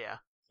 Yeah.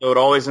 So it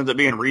always ends up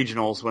being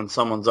regionals when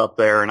someone's up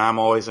there, and I'm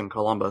always in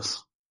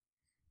Columbus.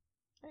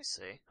 I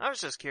see. I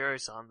was just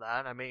curious on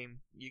that. I mean,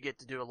 you get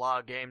to do a lot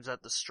of games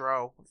at the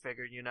Stroh. I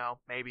figured,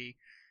 maybe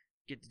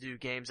get to do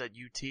games at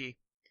UT.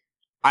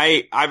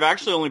 I've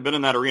actually only been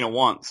in that arena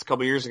once. A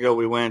couple years ago,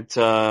 we went,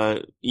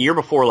 year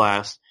before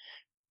last,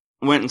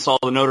 went and saw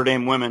the Notre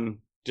Dame women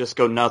just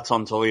go nuts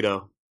on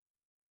Toledo.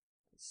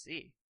 I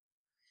see.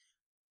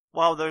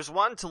 Well, there's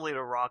one Toledo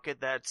Rocket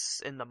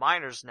that's in the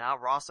minors now,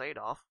 Ross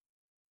Adolph.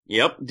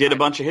 Yep, did a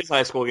bunch of his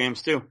high school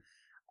games too.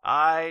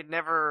 I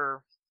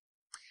never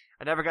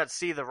got to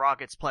see the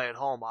Rockets play at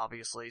home,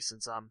 obviously,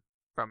 since I'm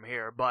from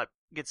here, but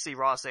get to see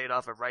Ross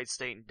Adolph at Wright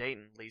State and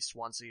Dayton at least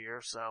once a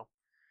year, so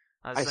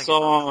I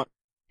saw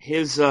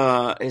his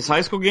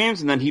high school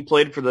games, and then he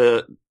played for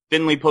the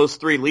Findlay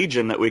Post 3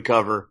 Legion that we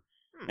cover,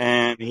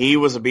 and he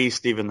was a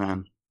beast even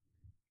then.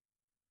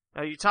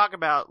 Now, you talk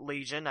about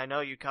Legion. I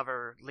know you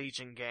cover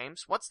Legion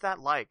games. What's that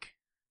like?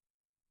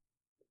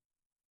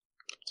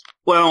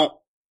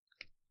 Well,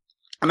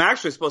 I'm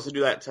actually supposed to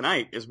do that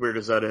tonight, as weird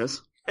as that is.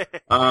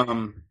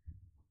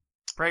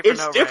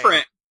 It's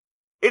different.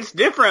 It's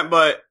different,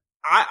 but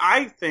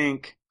I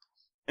think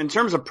in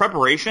terms of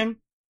preparation,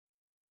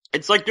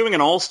 it's like doing an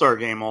all-star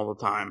game all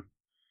the time.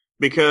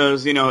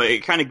 Because,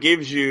 it kind of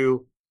gives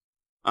you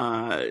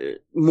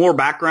more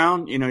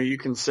background. You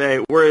can say,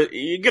 where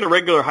you get a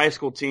regular high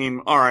school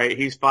team, all right,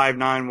 he's 5'9",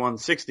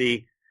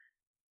 160,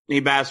 he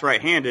bats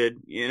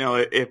right-handed.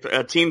 If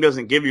a team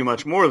doesn't give you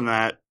much more than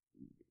that,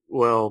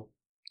 well,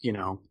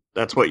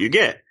 that's what you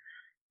get.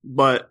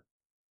 But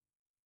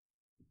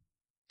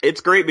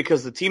it's great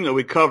because the team that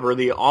we cover,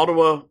 the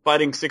Ottawa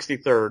Fighting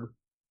 63rd,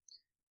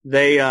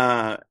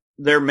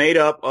 they're made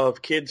up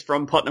of kids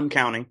from Putnam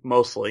County,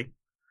 mostly.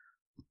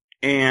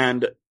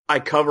 And I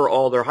cover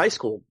all their high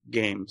school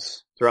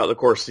games throughout the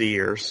course of the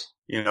years,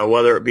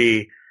 whether it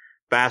be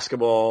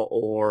basketball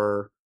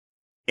or,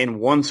 in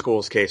one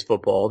school's case,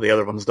 football. The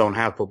other ones don't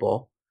have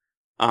football.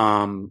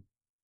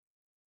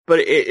 But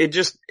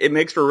it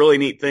makes for a really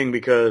neat thing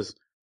because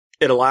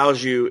it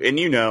allows you,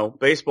 and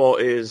baseball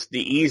is the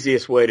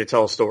easiest way to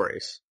tell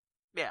stories.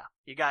 Yeah,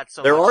 you got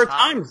so There much are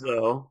time.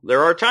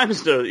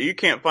 times though, you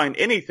can't find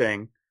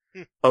anything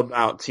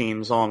about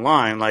teams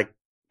online, like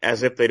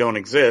as if they don't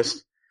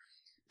exist.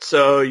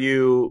 So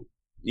you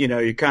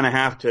kind of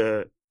have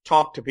to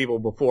talk to people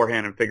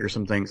beforehand and figure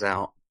some things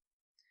out.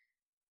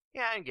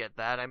 Yeah, I get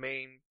that. I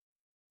mean,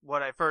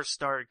 when I first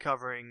started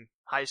covering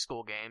high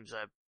school games,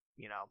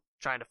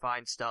 trying to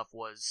find stuff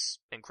was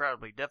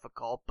incredibly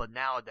difficult, but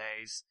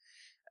nowadays,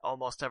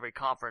 almost every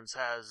conference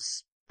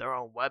has their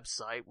own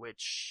website,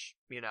 which,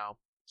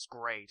 is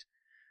great.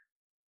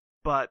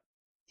 But,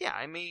 yeah,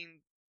 I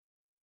mean,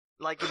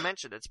 like you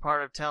mentioned, it's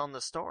part of telling the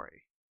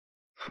story.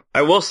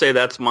 I will say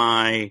that's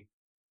my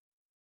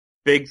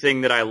big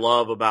thing that I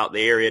love about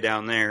the area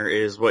down there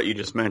is what you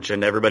just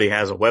mentioned. Everybody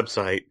has a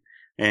website.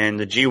 and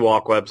the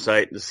GWalk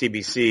website, the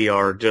CBC,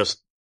 are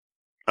just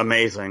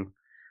amazing.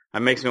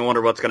 It makes me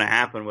wonder what's going to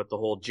happen with the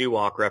whole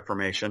GWalk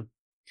reformation.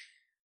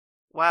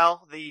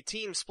 Well, the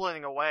team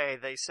splitting away,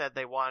 they said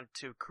they want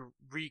to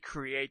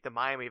recreate the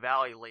Miami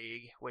Valley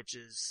League, which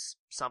is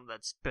something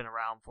that's been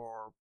around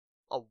for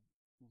a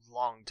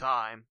long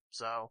time.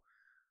 So,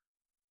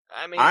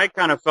 I mean, I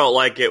kind of felt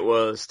like it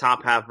was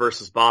top half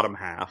versus bottom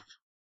half.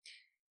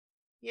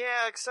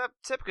 yeah,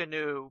 except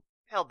Tippecanoe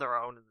held their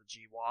own in the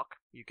G-Walk,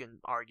 you can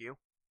argue.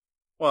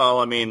 Well,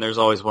 I mean, there's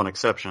always one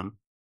exception.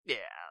 Yeah,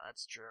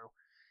 that's true.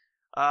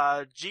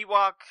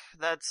 G-Walk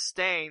that's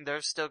staying,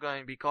 they're still going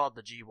to be called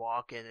the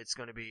G-Walk, and it's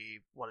going to be,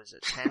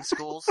 10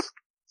 schools?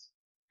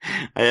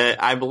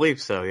 I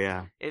believe so,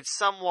 yeah. It's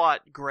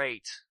somewhat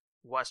great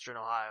Western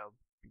Ohio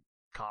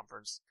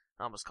Conference.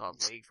 I almost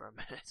called league for a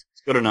minute.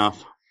 It's good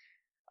enough.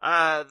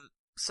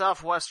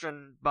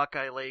 Southwestern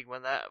Buckeye League,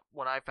 when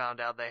I found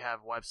out they have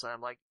a website,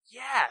 I'm like,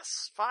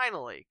 yes,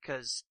 finally!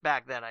 Cause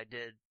back then I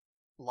did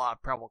a lot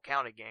of Preble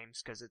County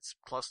games, cause it's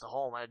close to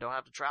home and I don't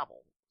have to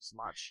travel as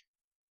much.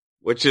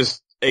 Which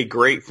is a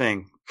great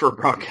thing for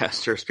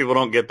broadcasters. People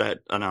don't get that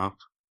enough.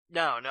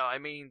 No, I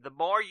mean, the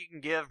more you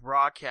can give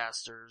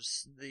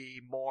broadcasters,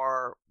 the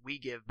more we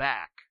give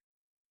back.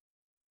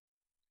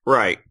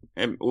 Right.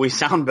 And we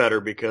sound better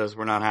because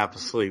we're not half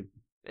asleep.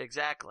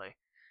 Exactly.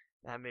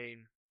 I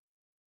mean,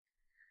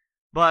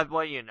 but,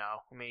 well,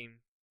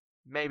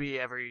 maybe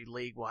every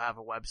league will have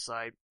a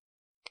website.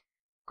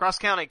 Cross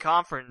County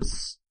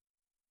Conference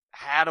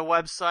had a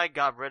website,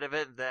 got rid of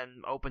it,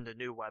 then opened a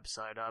new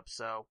website up.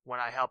 So when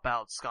I help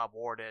out Scott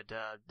Ward at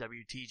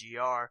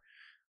WTGR,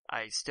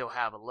 I still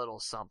have a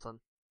little something.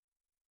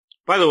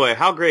 By the way,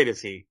 how great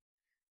is he?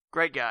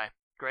 Great guy.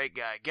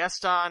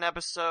 Guest on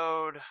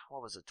episode,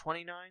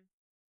 29?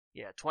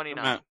 Yeah,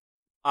 29.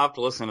 I'll have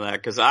to listen to that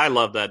because I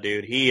love that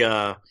dude.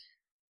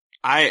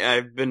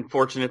 I've been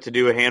fortunate to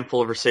do a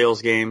handful of her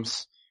sales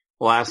games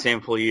the last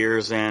handful of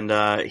years,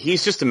 and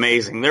he's just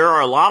amazing. There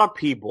are a lot of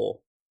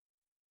people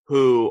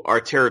who are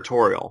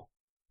territorial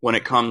when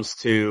it comes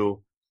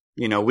to,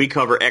 we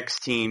cover X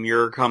team,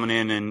 you're coming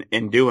in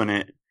and doing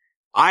it.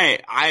 I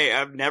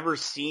have never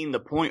seen the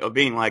point of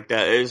being like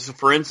that.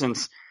 For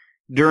instance,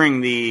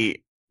 during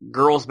the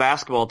girls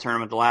basketball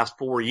tournament the last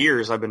 4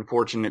 years, I've been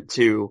fortunate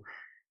to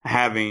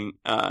having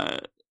a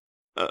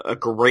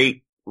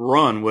great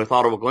run with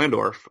Ottawa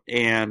Glandorf,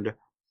 and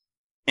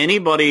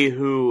anybody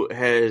who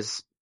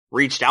has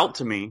reached out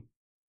to me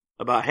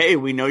about, hey,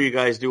 we know you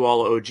guys do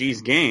all of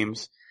OG's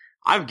games,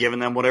 I've given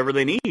them whatever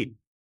they need.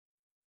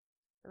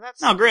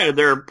 Now, granted,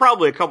 there are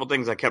probably a couple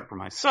things I kept for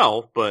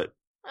myself, but...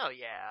 Oh,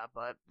 yeah,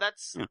 but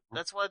that's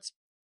what it's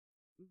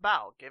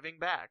about, giving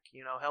back,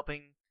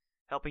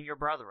 helping your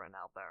brethren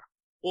out there.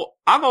 Well,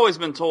 I've always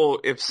been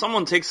told if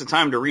someone takes the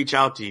time to reach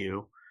out to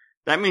you,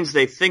 that means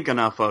they think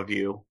enough of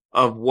you,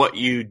 of what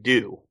you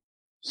do.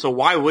 So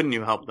why wouldn't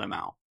you help them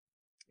out?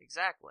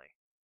 Exactly.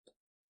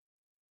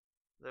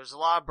 There's a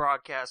lot of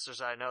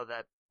broadcasters I know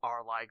that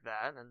are like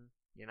that, and,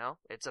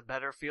 it's a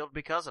better field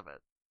because of it.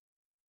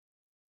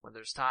 When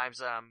there's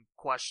times I'm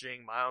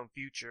questioning my own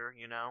future, I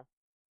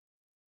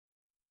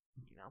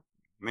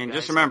mean,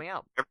 just remember,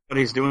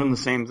 everybody's doing the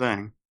same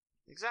thing.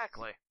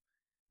 Exactly.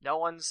 No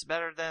one's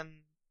better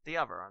than the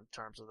other in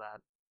terms of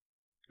that.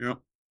 Yep.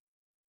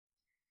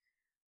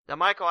 Now,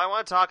 Michael, I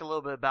want to talk a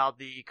little bit about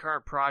the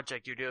current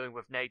project you're doing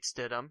with Nate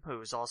Stidham,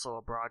 who is also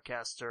a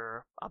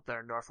broadcaster up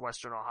there in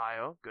northwestern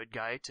Ohio. Good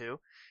guy,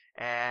 too.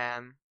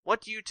 And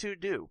what do you two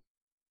do?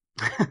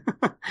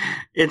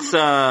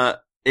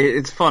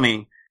 It's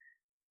funny.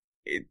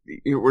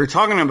 We're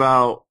talking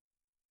about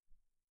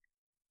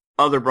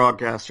other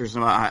broadcasters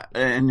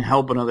and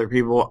helping other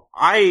people.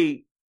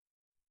 I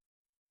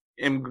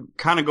am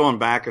kind of going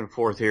back and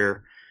forth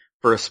here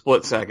for a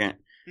split second.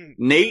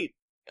 Nate,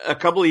 a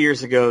couple of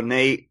years ago,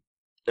 Nate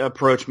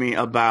approached me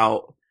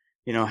about,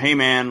 hey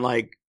man,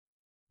 like,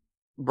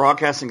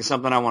 broadcasting is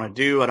something I want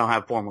to do. I don't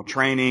have formal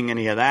training,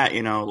 any of that,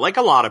 like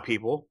a lot of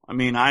people. I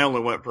mean, I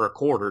only went for a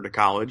quarter to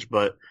college,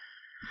 but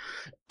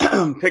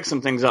picked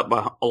some things up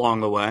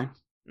along the way.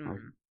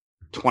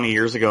 20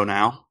 years ago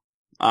now.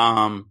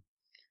 But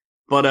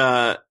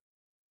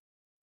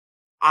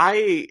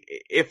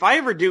if I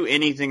ever do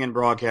anything in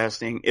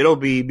broadcasting, it'll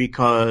be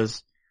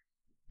because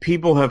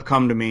people have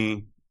come to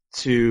me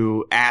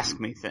to ask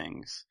me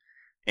things.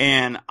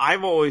 And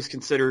I've always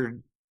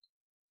considered,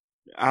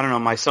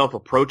 myself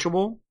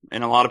approachable,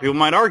 and a lot of people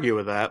might argue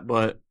with that,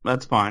 but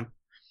that's fine.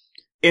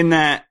 In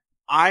that,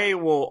 I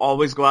will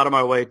always go out of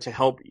my way to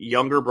help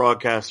younger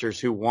broadcasters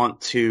who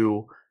want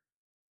to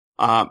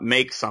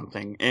make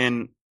something.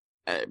 And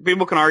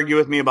people can argue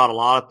with me about a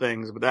lot of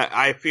things, but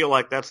I feel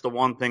like that's the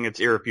one thing that's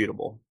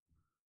irrefutable.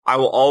 I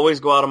will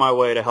always go out of my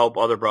way to help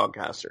other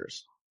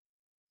broadcasters.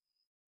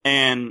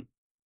 And,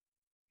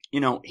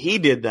 he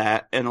did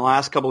that. In the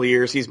last couple of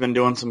years, he's been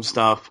doing some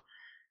stuff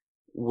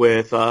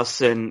with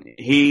us, and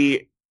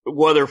he,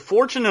 whether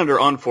fortunate or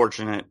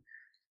unfortunate,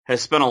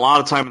 has spent a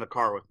lot of time in the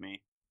car with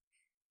me.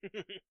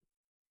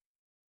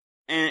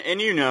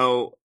 and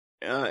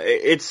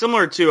it's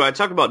similar to, I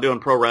talk about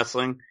doing pro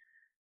wrestling.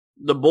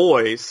 the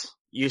boys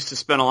used to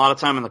spend a lot of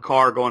time in the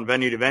car going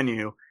venue to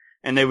venue,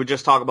 and they would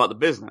just talk about the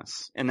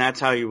business. And that's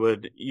how you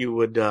would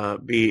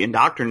be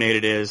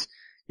indoctrinated, is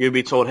you'd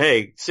be told,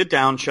 hey, sit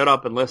down, shut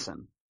up, and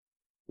listen.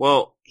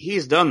 Well,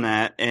 he's done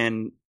that,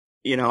 and,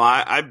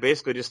 I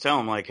basically just tell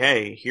him, like,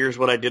 hey, here's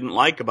what I didn't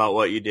like about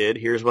what you did,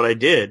 here's what I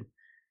did.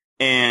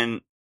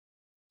 And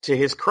to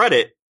his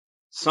credit,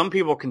 some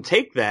people can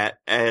take that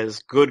as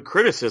good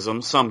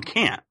criticism, some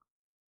can't.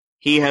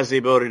 He has the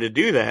ability to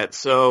do that.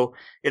 So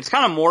it's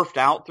kind of morphed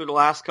out through the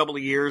last couple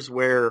of years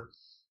where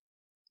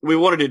we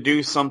wanted to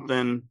do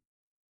something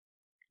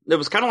that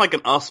was kind of like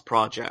an us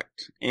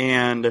project.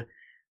 And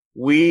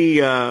we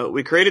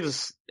created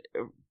this,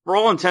 for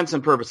all intents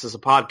and purposes, a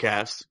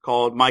podcast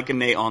called Mike and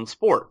Nate on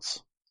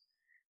Sports.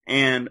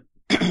 And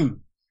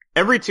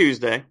every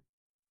Tuesday,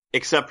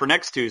 except for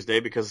next Tuesday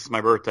because it's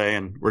my birthday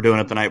and we're doing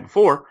it the night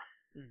before,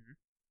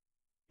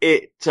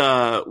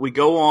 we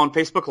go on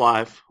Facebook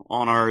Live,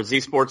 on our Z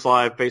Sports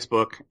Live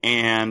Facebook,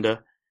 and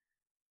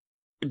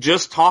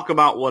just talk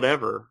about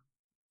whatever.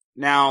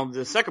 Now,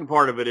 the second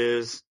part of it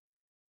is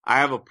I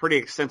have a pretty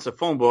extensive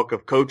phone book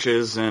of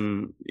coaches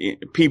and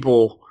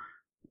people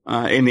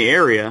in the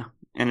area,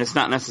 and it's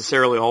not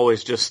necessarily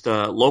always just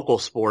local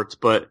sports,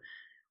 but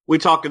we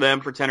talk to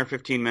them for 10 or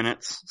 15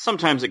 minutes.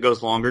 Sometimes it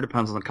goes longer,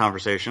 depends on the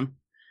conversation.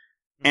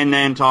 And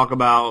then talk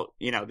about,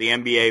 the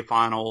NBA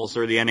finals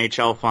or the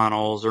NHL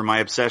finals or my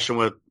obsession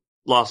with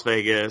Las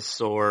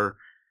Vegas or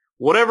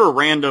whatever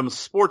random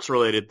sports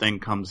related thing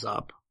comes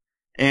up.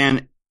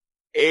 And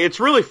it's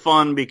really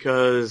fun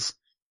because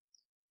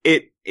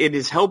it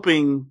is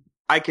helping,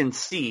 I can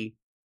see,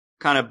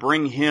 kind of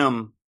bring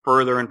him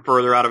further and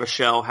further out of a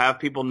shell, have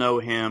people know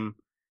him,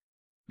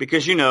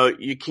 because,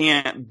 you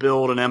can't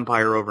build an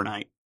empire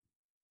overnight.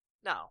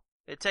 No,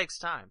 it takes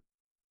time.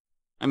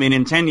 I mean,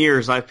 in 10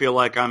 years, I feel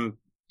like I'm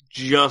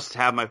just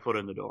have my foot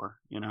in the door,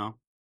 I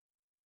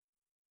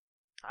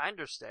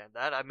understand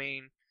that. I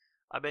mean,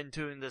 I've been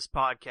doing this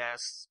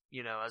podcast,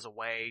 as a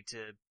way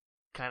to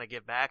kind of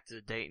give back to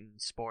the Dayton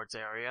sports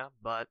area,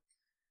 but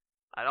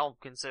I don't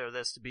consider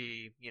this to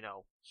be,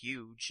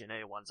 huge in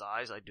anyone's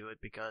eyes. I do it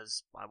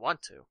because I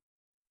want to.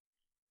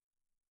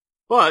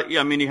 But, yeah,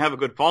 I mean, you have a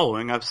good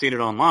following. I've seen it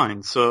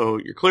online, so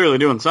you're clearly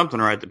doing something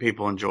right that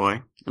people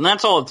enjoy. And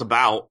that's all it's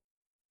about.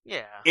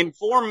 Yeah.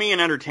 Inform me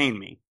and entertain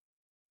me.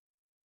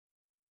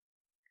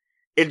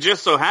 It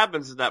just so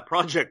happens that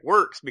project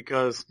works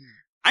because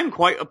I'm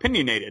quite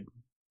opinionated.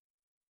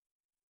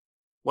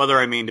 Whether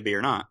I mean to be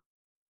or not.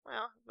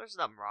 Well, there's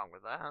nothing wrong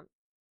with that.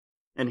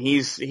 And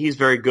he's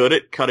very good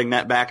at cutting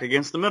that back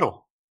against the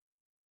middle.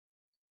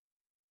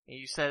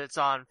 You said it's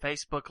on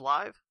Facebook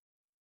Live?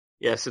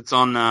 Yes, it's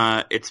on,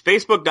 it's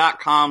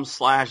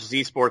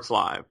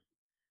facebook.com/zsportslive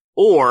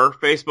or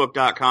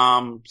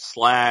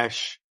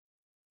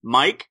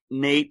facebook.com/Mike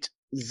Nate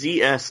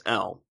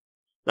ZSL.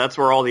 That's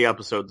where all the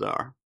episodes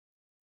are.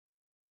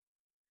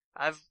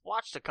 I've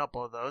watched a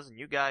couple of those, and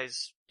you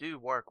guys do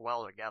work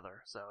well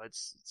together, so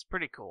it's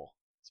pretty cool.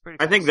 It's pretty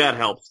cool. I think that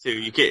helps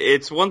too.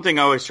 It's one thing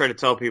I always try to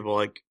tell people,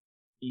 like,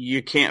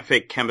 you can't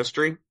fake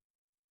chemistry.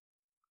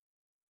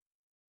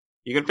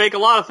 You can fake a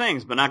lot of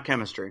things, but not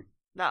chemistry.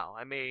 No,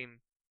 I mean,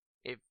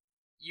 if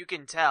you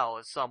can tell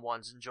if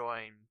someone's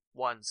enjoying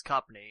one's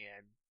company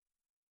and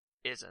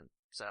isn't,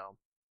 so.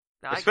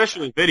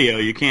 Especially video,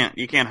 you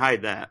can't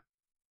hide that.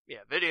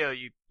 Yeah, video,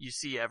 you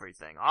see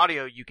everything.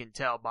 Audio, you can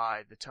tell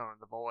by the tone of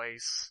the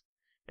voice,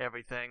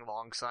 everything,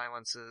 long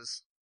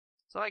silences.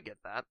 So I get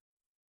that.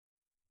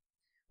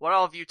 What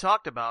all have you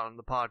talked about on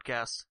the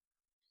podcast?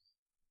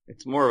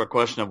 It's more of a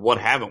question of what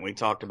haven't we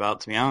talked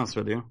about, to be honest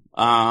with you.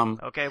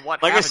 Okay,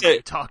 what haven't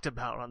you talked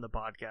about on the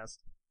podcast?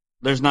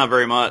 There's not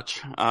very much.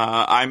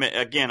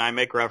 I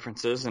make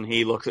references, and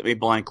he looks at me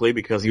blankly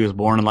because he was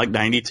born in, like,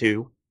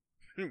 92.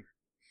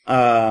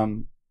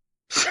 So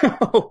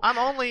I'm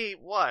only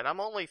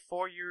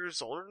 4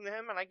 years older than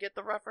him, and I get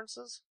the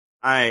references?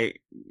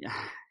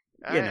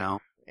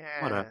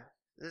 whatever.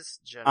 This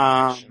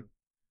generation.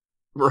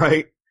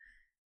 Right.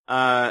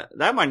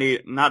 That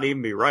might not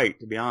even be right,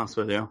 to be honest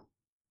with you.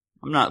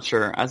 I'm not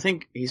sure. I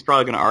think he's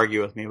probably going to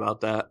argue with me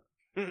about that.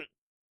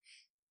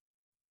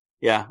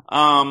 Yeah.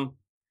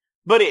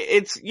 But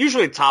it's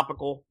usually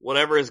topical,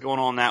 whatever is going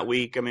on that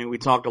week. I mean, we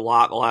talked a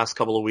lot the last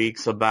couple of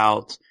weeks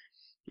about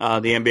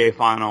the NBA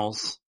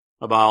Finals,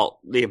 about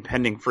the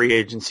impending free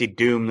agency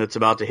doom that's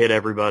about to hit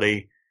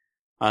everybody.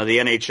 The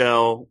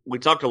NHL. We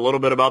talked a little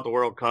bit about the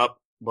World Cup,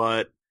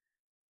 but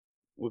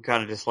we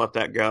kind of just let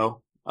that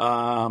go.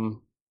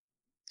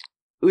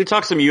 We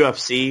talked some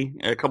UFC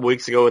a couple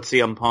weeks ago with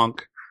CM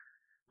Punk.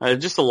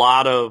 Just a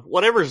lot of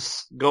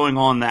whatever's going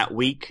on that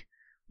week.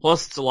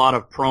 Plus, it's a lot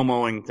of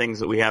promoting things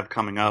that we have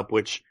coming up,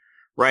 which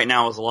right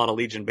now is a lot of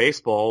Legion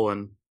baseball.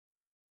 And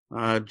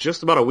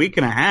just about a week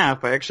and a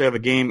half, I actually have a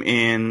game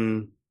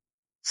in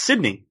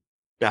Sydney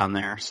down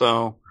there.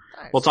 So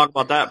nice. We'll talk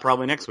about that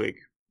probably next week.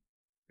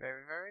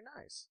 Very, very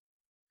nice.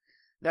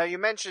 Now, you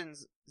mentioned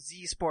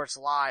Z Sports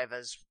Live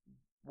as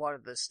one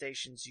of the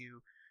stations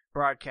you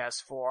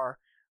broadcast for.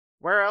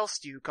 Where else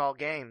do you call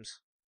games?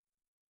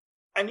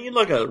 I need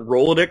like a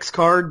Rolodex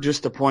card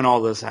just to point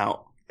all this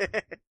out.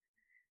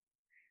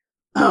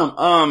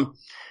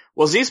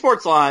 Well, Z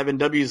Sports Live and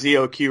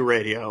WZOQ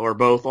Radio are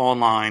both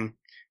online.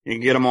 You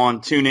can get them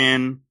on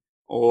TuneIn,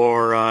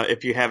 or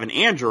if you have an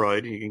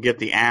Android, you can get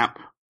the app.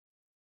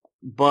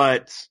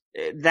 But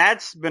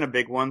that's been a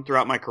big one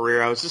throughout my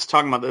career. I was just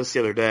talking about this the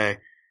other day.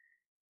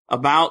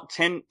 About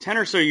 10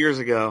 or so years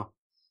ago,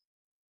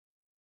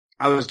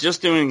 I was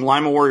just doing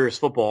Lima Warriors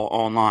football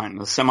online,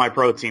 the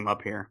semi-pro team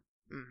up here.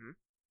 Mm-hmm.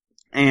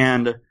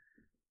 And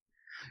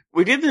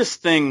we did this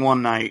thing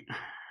one night.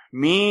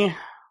 Me,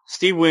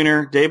 Steve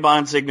Weiner, Dave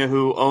Bonsigna,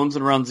 who owns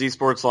and runs Z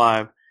Sports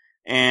Live,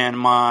 and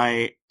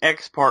my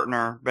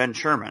ex-partner, Ben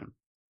Sherman.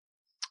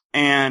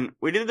 And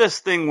we did this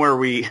thing where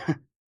we,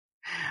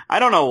 I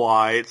don't know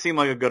why, it seemed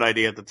like a good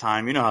idea at the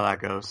time. You know how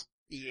that goes.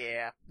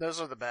 Yeah, those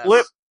are the best.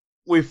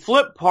 We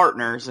flipped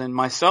partners, and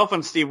myself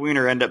and Steve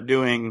Weiner end up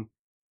doing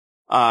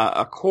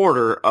a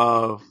quarter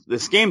of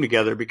this game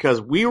together because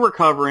we were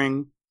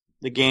covering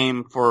the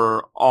game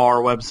for our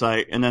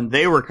website, and then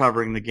they were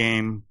covering the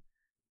game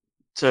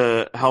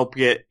to help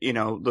get,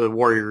 the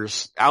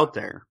Warriors out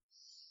there.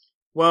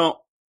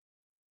 Well,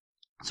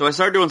 so I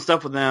started doing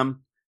stuff with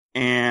them,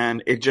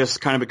 and it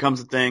just kind of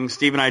becomes a thing.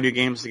 Steve and I do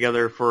games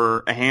together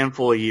for a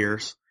handful of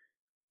years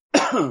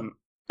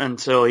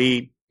until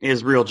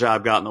his real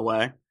job got in the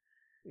way.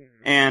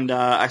 And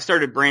I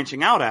started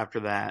branching out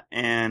after that,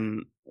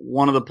 and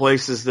one of the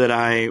places that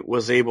I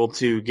was able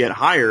to get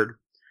hired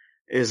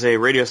is a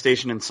radio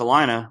station in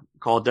Salina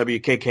called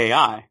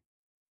WKKI.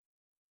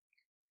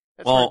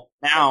 Go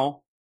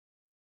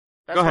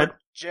ahead.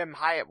 Jim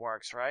Hyatt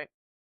works, right?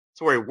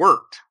 That's where he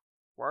worked.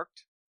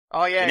 Worked?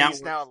 Oh yeah, now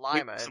he's now at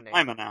Lima, isn't he?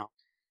 Lima now.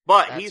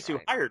 But That's he's who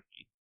right. hired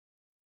me.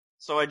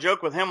 So I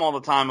joke with him all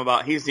the time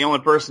about he's the only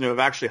person who have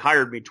actually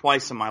hired me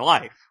twice in my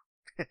life.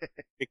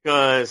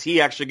 Because he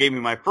actually gave me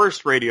my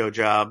first radio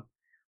job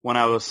when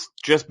I was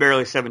just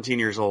barely 17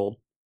 years old,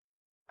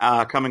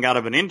 coming out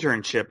of an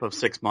internship of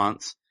 6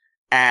 months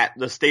at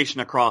the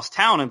station across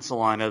town in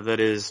Salina that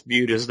is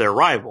viewed as their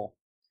rival.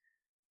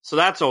 So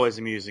that's always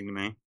amusing to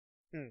me.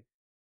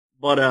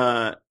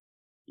 But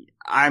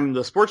I'm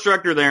the sports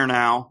director there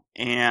now,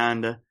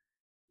 and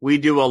we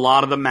do a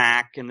lot of the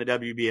MAC and the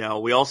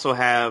WBL. We also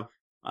have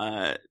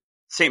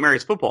St.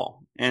 Mary's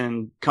football,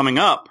 and coming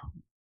up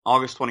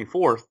August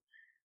 24th,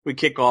 we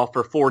kick off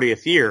our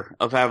 40th year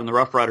of having the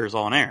Rough Riders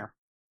on air.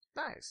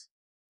 Nice.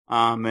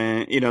 And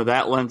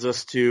that lends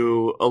us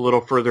to a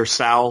little further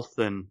south,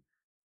 and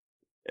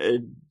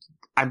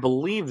I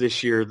believe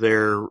this year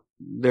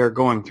they're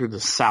going through the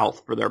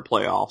South for their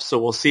playoffs, so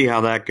we'll see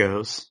how that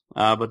goes.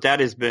 But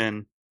that has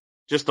been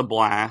just a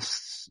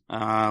blast.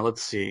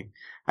 Let's see.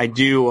 I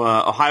do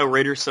Ohio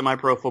Raiders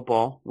semi-pro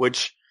football,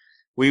 which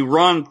we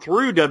run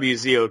through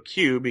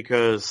WZOQ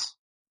because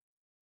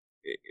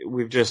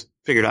we've just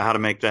figured out how to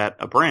make that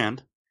a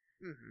brand.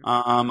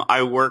 Mm-hmm.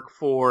 I work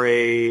for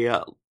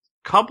a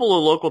couple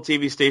of local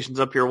TV stations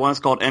up here. One is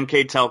called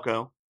MK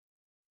Telco.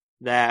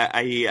 That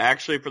I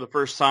actually, for the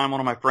first time, one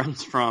of my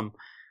friends from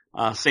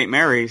St.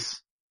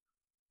 Mary's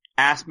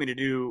asked me to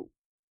do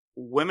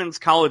women's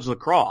college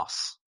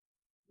lacrosse.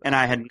 And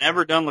I had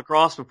never done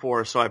lacrosse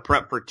before, so I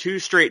prepped for 2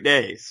 straight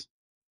days.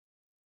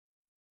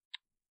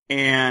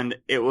 And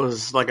it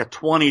was like a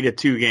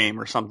 20-2 game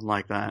or something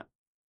like that.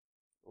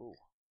 Ooh.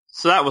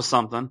 So that was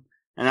something.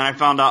 And then I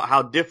found out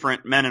how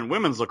different men and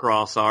women's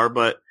lacrosse are,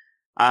 but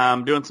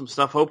I'm doing some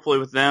stuff hopefully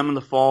with them in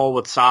the fall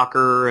with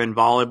soccer and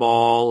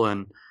volleyball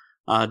and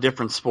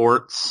different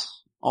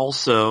sports.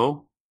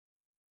 Also,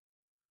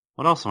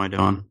 what else am I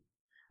doing?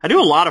 I do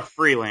a lot of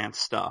freelance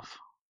stuff.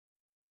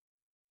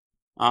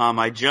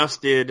 I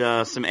just did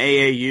some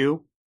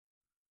AAU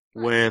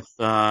with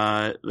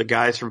the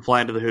guys from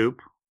Fly Into the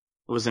Hoop.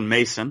 It was in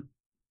Mason.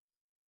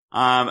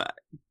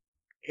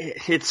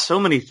 It's so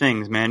many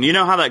things, man. You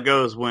know how that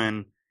goes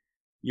when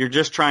you're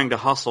just trying to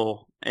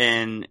hustle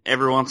and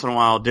every once in a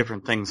while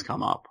different things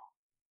come up.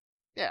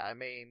 Yeah, I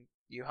mean,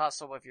 you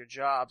hustle with your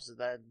jobs and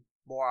then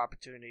more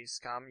opportunities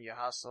come, you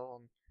hustle,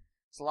 and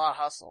it's a lot of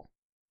hustle.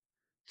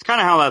 It's kind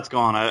of how that's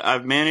gone.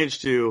 I've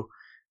managed to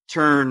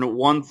turn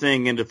one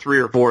thing into 3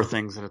 or 4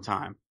 things at a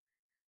time.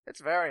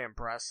 It's very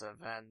impressive,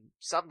 and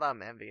something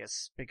I'm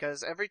envious,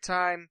 because every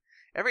time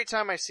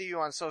I see you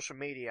on social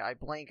media, I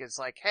blink, it's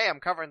like, hey, I'm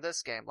covering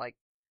this game. Like,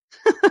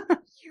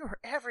 you're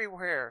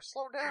everywhere.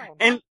 Slow down.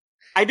 And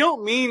I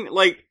don't mean,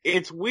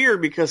 it's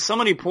weird because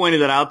somebody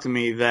pointed it out to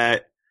me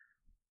that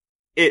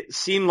it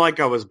seemed like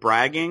I was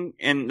bragging,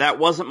 and that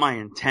wasn't my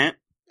intent.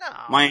 No.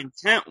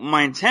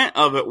 My intent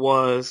of it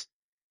was,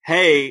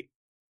 hey,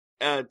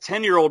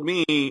 10-year-old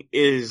me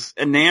is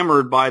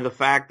enamored by the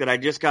fact that I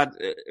just got,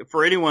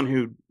 for anyone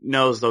who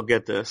knows, they'll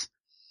get this,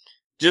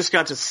 just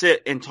got to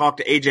sit and talk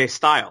to AJ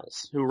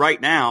Styles, who right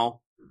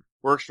now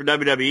works for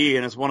WWE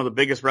and is one of the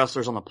biggest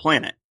wrestlers on the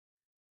planet.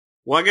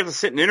 Well, I got to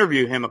sit and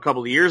interview him a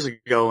couple of years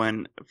ago,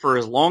 and for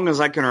as long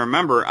as I can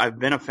remember, I've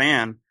been a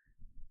fan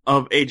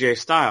of AJ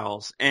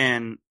Styles,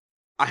 and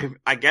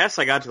I guess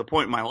I got to the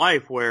point in my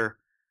life where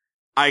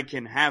I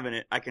can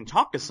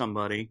talk to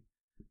somebody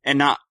and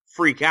not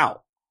freak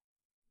out.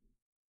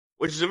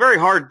 which is a very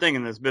hard thing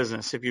in this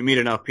business if you meet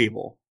enough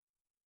people.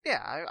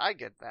 Yeah, I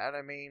get that.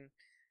 I mean,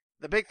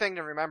 the big thing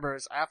to remember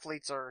is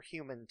athletes are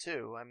human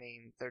too. I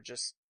mean, they're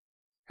just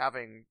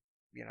having,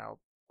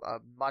 a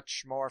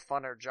much more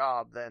funner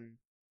job than,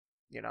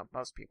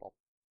 most people.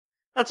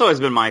 That's always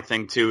been my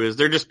thing too, is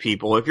they're just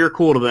people. If you're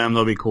cool to them,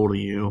 they'll be cool to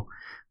you.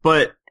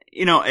 But,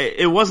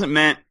 it wasn't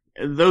meant,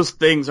 those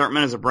things aren't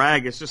meant as a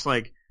brag. It's just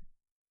like,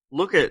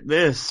 look at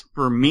this.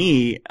 For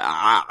me,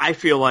 I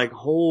feel like,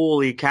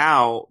 holy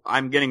cow,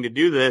 I'm getting to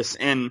do this.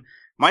 And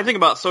my thing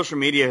about social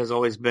media has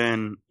always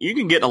been, you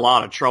can get in a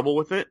lot of trouble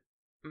with it.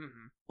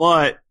 Mm-hmm.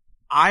 But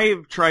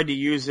I've tried to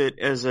use it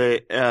as a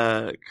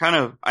kind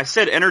of, I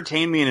said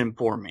entertain me and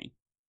inform me.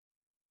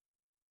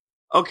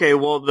 Okay,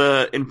 well,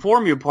 the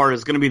inform you part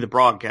is going to be the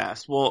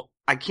broadcast. Well,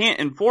 I can't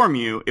inform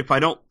you if I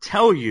don't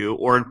tell you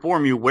or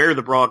inform you where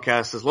the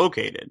broadcast is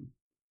located.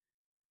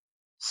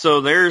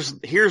 So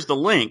here's the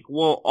link.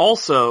 Well,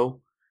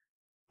 also,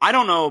 I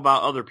don't know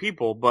about other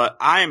people, but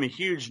I am a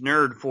huge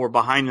nerd for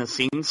behind the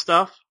scenes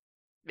stuff.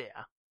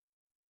 Yeah.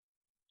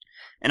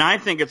 And I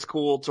think it's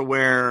cool to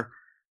where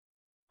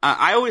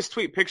I always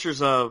tweet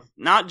pictures of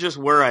not just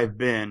where I've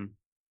been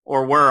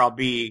or where I'll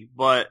be,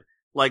 but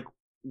like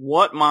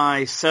what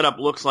my setup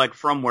looks like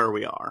from where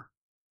we are.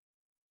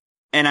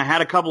 And I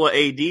had a couple of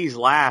ADs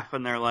laugh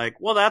and they're like,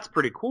 well, that's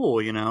pretty cool,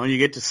 and you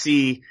get to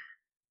see,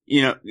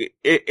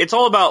 it's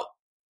all about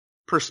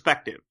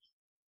perspective.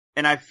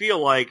 And I feel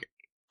like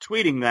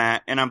tweeting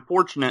that, and I'm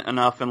fortunate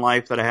enough in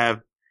life that I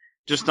have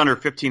just under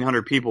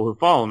 1,500 people who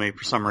follow me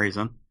for some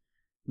reason,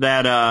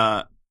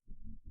 that,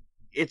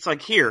 it's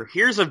like,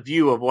 here's a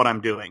view of what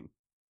I'm doing.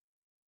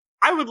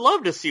 I would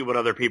love to see what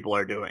other people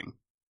are doing.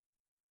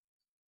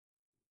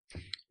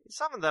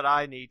 Something that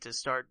I need to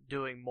start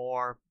doing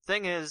more.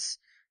 Thing is,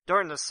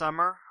 during the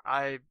summer,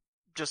 I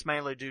just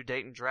mainly do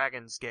Dayton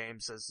Dragons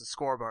games as the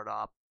scoreboard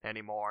op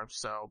anymore.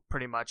 So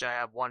pretty much I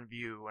have one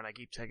view and I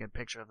keep taking a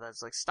picture of that.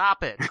 It's like,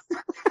 stop it.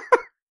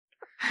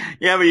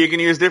 Yeah, but you can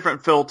use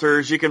different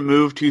filters. You can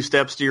move 2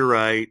 steps to your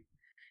right.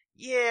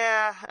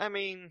 Yeah, I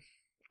mean,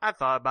 I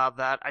thought about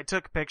that. I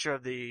took a picture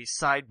of the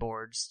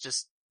sideboards,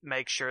 just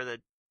make sure that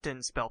it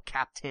didn't spell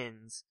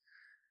captains.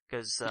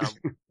 Because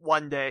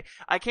one day,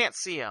 I can't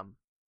see them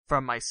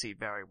from my seat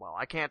very well.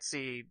 I can't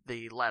see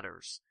the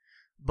letters.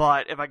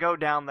 But if I go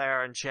down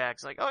there and check,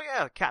 it's like, oh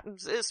yeah,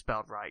 captains is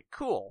spelled right.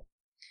 Cool.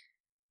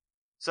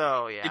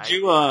 So,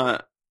 yeah.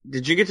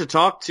 Did you get to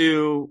talk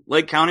to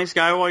Lake County's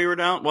guy while they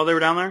were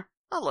down there?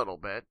 A little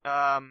bit.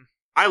 I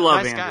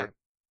love nice Andrew. Guy.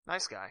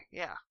 Nice guy,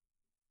 yeah.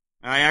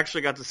 I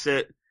actually got to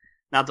sit,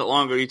 not that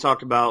long ago, you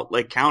talked about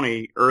Lake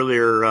County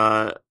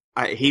earlier,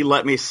 he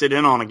let me sit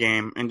in on a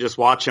game and just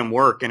watch him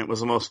work, and it was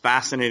the most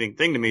fascinating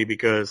thing to me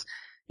because,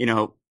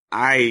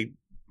 I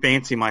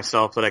fancy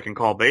myself that I can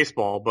call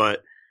baseball,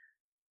 but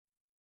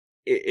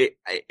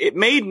it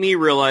made me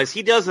realize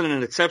he does it at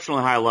an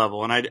exceptionally high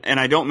level, and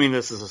I don't mean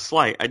this as a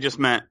slight. I just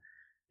meant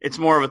it's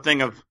more of a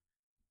thing of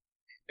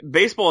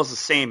baseball is the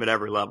same at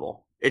every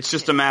level. It's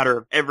just a matter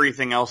of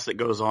everything else that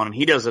goes on, and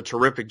he does a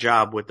terrific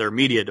job with their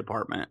media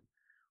department.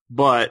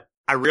 But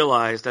I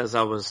realized as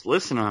I was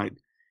listening,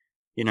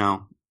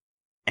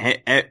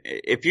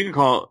 if you can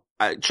call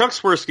Chuck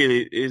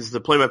Swirsky is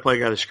the play-by-play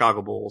guy of the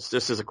Chicago Bulls.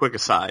 Just as a quick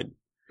aside,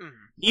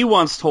 He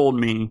once told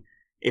me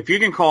if you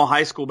can call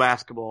high school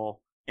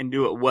basketball and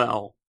do it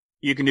well,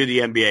 you can do the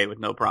NBA with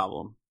no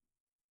problem.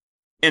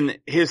 And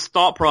his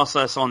thought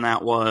process on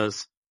that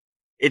was,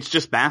 it's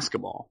just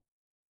basketball.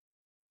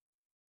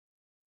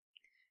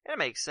 It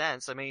makes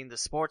sense. I mean, the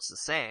sport's the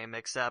same,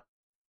 except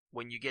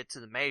when you get to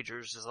the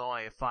majors, there's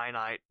only a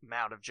finite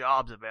amount of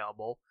jobs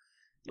available.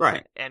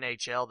 Right.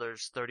 NHL,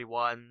 there's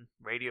 31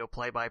 radio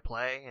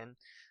play-by-play, and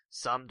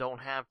some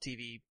don't have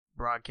TV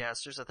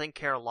broadcasters. I think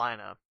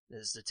Carolina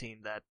is the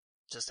team that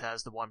just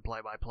has the one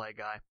play-by-play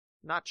guy.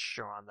 Not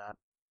sure on that.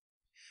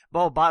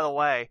 Oh, by the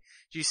way,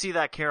 do you see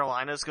that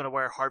Carolina's going to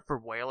wear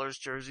Hartford Whalers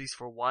jerseys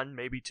for 1,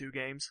 maybe 2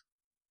 games?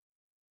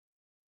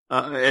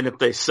 And if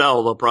they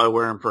sell, they'll probably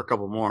wear them for a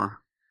couple more.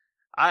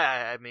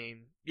 I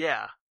mean,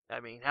 yeah. I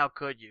mean, how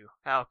could you?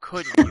 How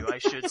couldn't you, I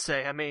should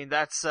say. I mean,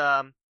 that's,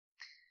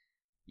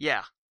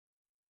 yeah.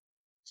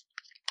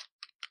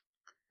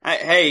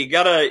 Hey, you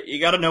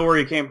gotta know where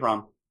you came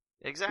from.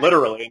 Exactly.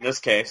 Literally, in this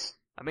case.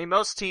 I mean,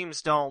 most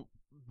teams don't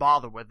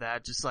bother with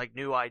that, just like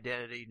new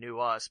identity, new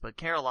us. But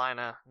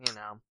Carolina,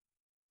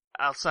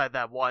 outside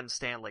that one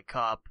Stanley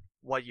Cup,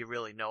 what do you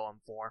really know them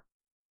for?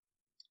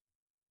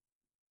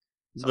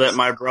 That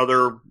my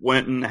brother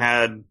went and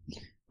had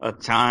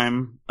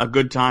a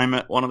good time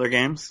at one of their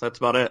games. That's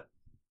about it.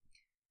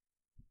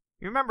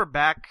 You remember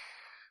back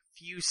a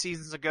few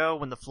seasons ago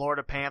when the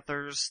Florida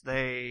Panthers,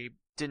 they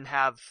didn't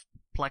have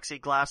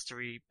plexiglass to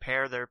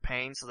repair their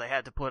paint, so they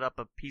had to put up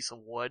a piece of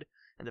wood,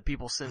 and the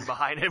people sitting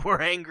behind it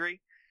were angry?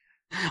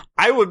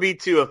 I would be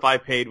too if I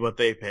paid what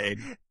they paid.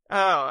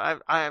 Oh,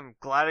 I'm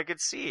glad I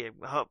could see it.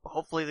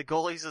 Hopefully the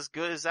goalie's as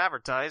good as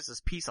advertised,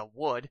 this piece of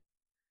wood.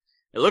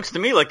 It looks to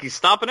me like he's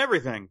stopping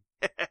everything.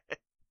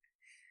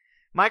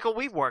 Michael,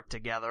 we've worked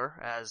together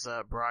as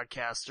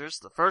broadcasters.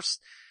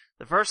 The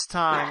The first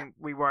time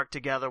we worked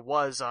together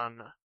was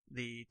on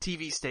the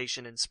TV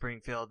station in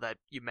Springfield that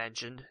you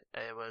mentioned.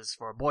 It was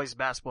for a boys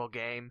basketball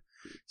game.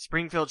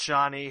 Springfield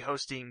Shawnee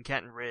hosting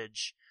Kenton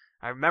Ridge.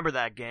 I remember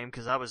that game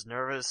because I was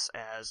nervous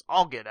as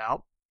all get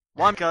out.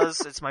 One,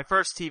 because it's my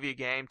first TV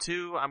game.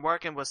 Two, I'm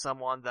working with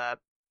someone that,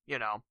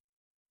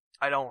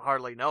 I don't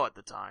hardly know at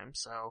the time,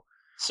 so.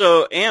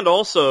 So, and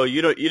also,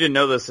 you didn't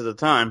know this at the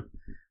time.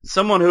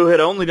 Someone who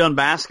had only done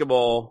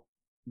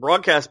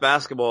broadcast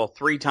basketball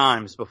 3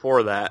 times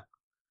before that.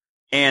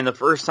 And the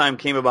first time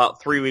came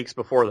about 3 weeks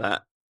before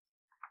that.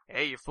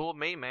 Hey, you fooled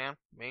me, man.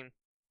 I mean,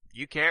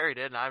 you carried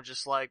it, and I'm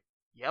just like,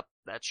 yep,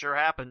 that sure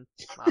happened.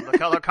 I'm the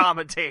color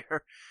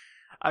commentator.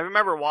 I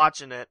remember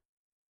watching it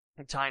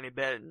a tiny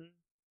bit, and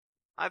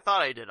I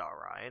thought I did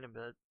alright,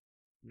 but,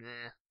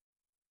 nah.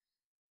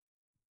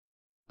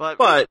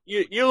 But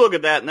you look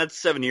at that, and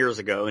that's 7 years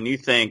ago, and you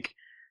think,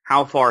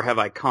 how far have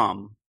I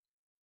come?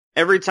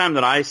 Every time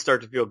that I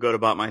start to feel good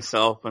about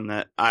myself and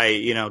that I,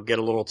 get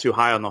a little too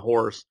high on the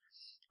horse,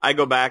 I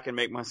go back and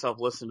make myself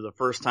listen to the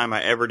first time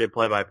I ever did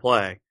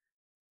play-by-play.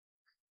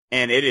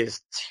 And it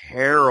is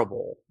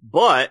terrible.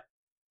 But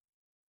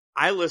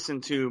I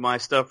listen to my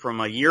stuff from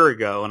a year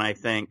ago and I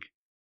think,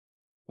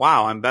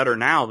 wow, I'm better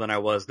now than I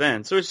was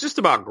then. So it's just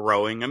about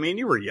growing. I mean,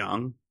 you were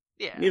young.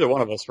 yeah. Neither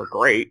one of us were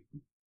great.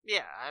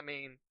 Yeah, I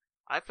mean,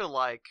 I feel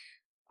like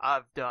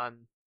I've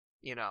done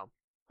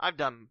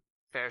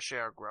fair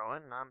share of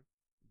growing, and I'm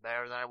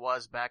better than I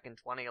was back in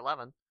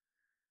 2011.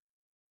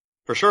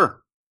 For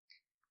sure.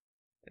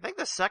 I think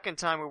the second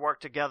time we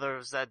worked together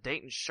was that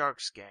Dayton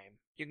Sharks game.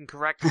 You can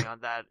correct me on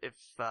that if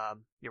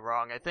you're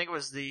wrong. I think it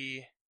was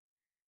the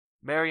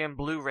Marion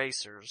Blue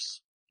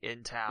Racers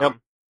in town. Yep.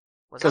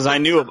 Because I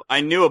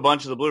knew a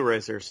bunch of the Blue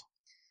Racers.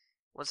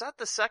 Was that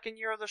the second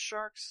year of the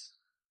Sharks?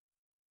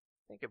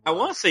 I think it was. I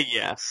want to say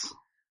yes.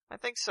 I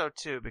think so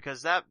too,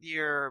 because that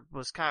year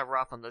was kind of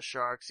rough on the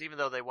Sharks. Even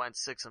though they went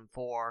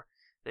 6-4,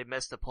 they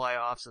missed the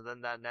playoffs, and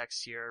then that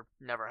next year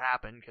never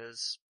happened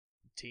because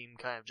the team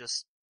kind of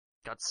just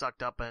got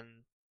sucked up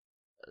and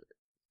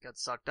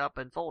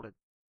folded.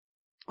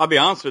 I'll be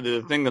honest with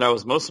you, the thing that I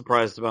was most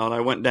surprised about,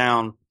 I went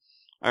down,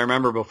 I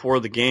remember before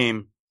the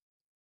game,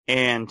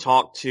 and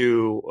talked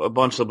to a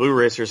bunch of the Blue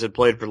Racers that had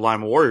played for the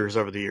Lima Warriors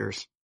over the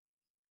years.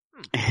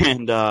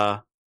 And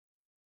I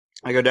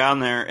go down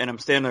there, and I'm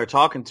standing there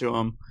talking to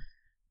them,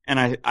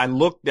 and I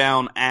look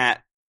down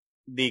at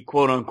the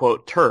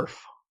quote-unquote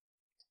turf.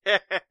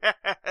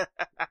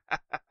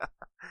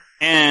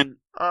 And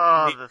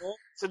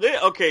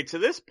to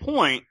this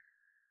point,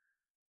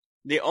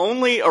 the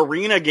only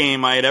arena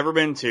game I had ever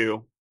been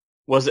to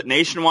was at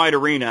Nationwide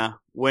Arena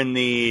when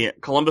the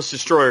Columbus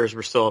Destroyers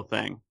were still a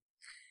thing.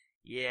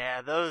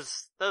 Yeah,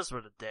 those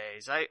were the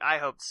days. I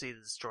hope to see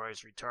the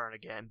Destroyers return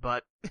again,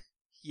 but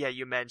yeah,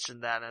 you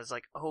mentioned that, and I was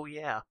like, oh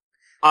yeah.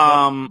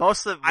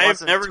 Most of it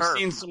I've never turf.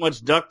 seen so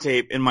much duct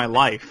tape in my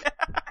life.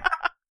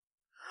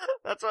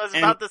 That's what I was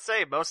about to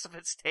say. Most of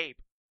it's tape.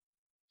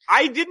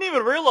 I didn't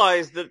even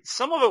realize that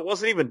some of it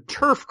wasn't even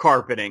turf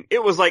carpeting.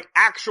 It was like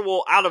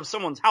actual out of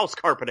someone's house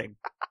carpeting.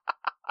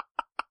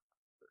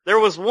 There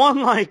was one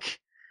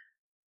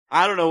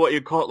I don't know what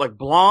you'd call it, like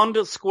blonde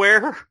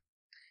square,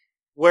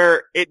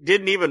 where it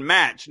didn't even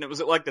match, and it was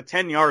at like the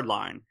 10-yard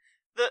line.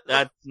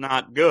 That's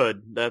not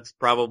good. That's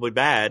probably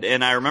bad.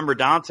 And I remember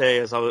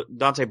Dante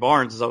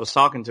Barnes, as I was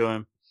talking to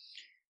him,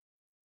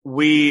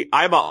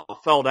 I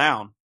about fell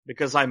down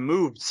because I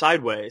moved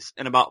sideways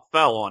and about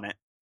fell on it.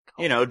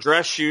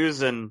 Dress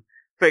shoes and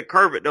fake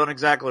carpet don't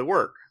exactly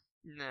work.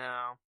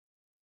 No.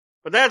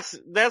 But that's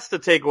the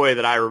takeaway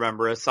that I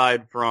remember,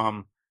 aside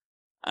from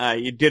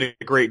you did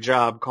a great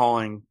job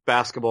calling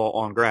basketball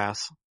on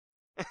grass.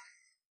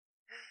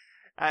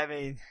 I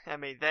mean,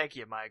 thank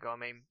you, Michael. I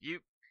mean, you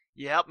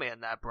helped me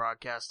in that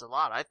broadcast a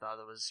lot. I thought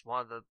it was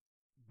one of the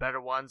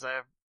better ones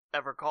I've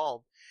ever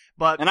called.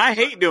 And I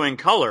hate doing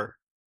color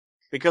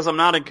because I'm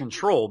not in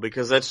control,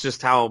 because that's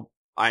just how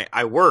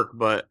I work.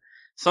 But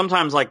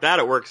sometimes like that,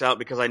 it works out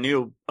because I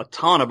knew a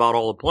ton about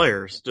all the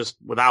players just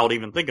without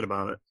even thinking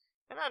about it.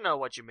 And I know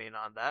what you mean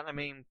on that. I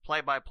mean,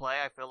 play-by-play,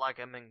 I feel like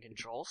I'm in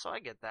control, so I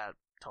get that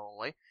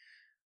totally.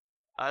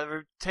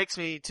 It takes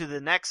me to the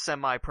next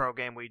semi-pro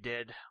game we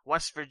did.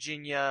 West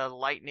Virginia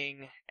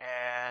Lightning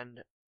and,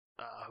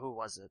 who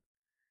was it?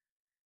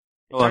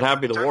 Well, it'd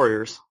have to be the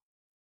Warriors.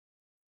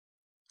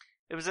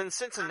 It was in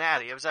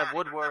Cincinnati. It was at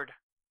Woodward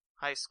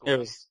High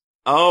School.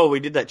 We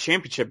did that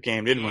championship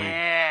game, didn't we?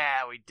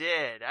 Yeah, we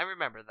did. I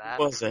remember that.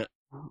 What was it?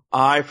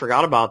 I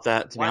forgot about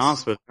that, to be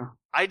honest with you.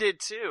 I did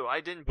too. I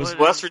didn't put it was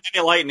West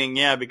Virginia Lightning,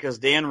 yeah, because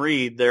Dan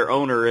Reed, their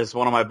owner, is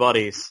one of my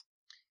buddies.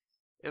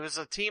 It was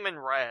a team in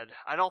red.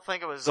 I don't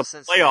think it was a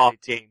Cincinnati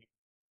playoff team.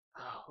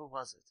 Oh, who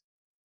was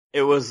it?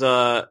 It was,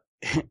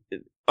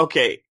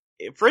 okay,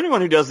 for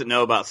anyone who doesn't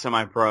know about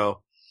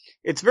semi-pro,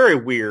 it's very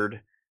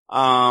weird.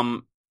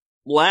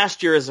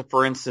 Last year,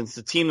 for instance,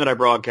 the team that I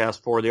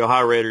broadcast for, the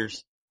Ohio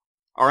Raiders,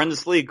 are in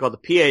this league called the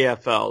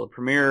PAFL, the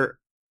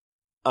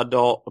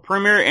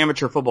Premier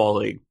Amateur Football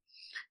League.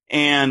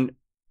 And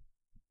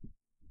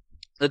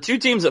the two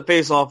teams that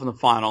face off in the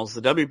finals,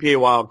 the WPA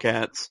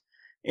Wildcats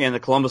and the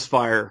Columbus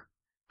Fire,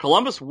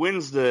 Columbus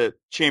wins the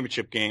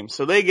championship game,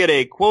 so they get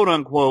a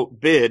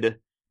quote-unquote bid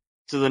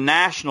to the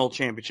national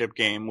championship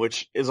game,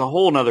 which is a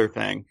whole nother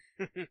thing.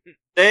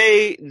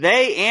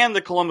 They and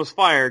the Columbus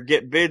Fire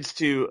get bids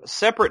to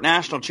separate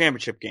national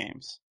championship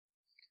games.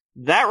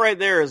 That right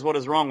there is what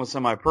is wrong with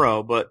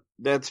semi-pro, but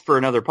that's for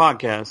another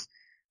podcast.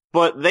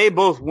 But they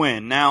both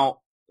win.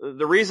 Now,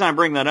 the reason I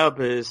bring that up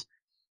is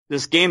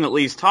this game that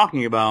Lee's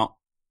talking about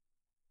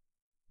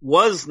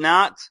was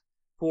not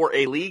for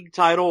a league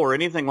title or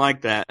anything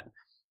like that.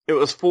 It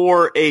was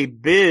for a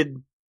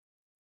bid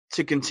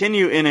to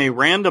continue in a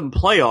random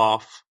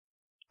playoff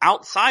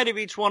outside of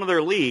each one of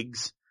their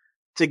leagues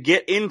to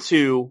get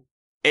into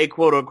a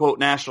quote-unquote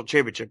national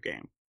championship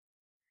game.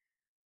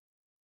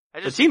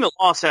 The team that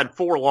lost had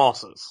 4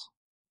 losses.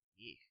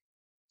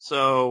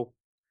 So,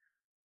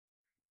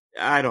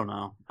 I don't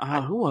know.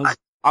 Who was?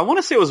 I want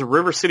to say it was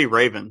River City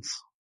Ravens.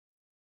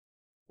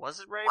 Was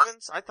it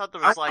Ravens? I thought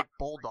there was like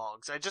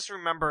Bulldogs. I just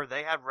remember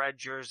they had red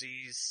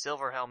jerseys,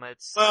 silver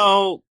helmets.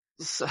 Well,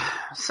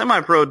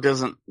 semi-pro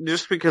doesn't,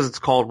 just because it's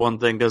called one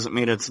thing doesn't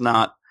mean it's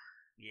not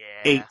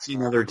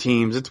 18 other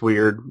teams. It's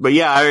weird. But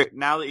yeah,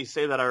 now that you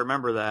say that, I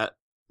remember that.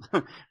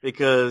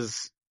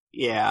 Because,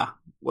 yeah,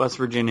 West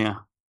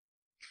Virginia.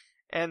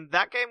 And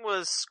that game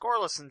was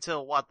scoreless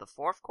until, what, the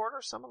fourth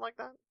quarter? Something like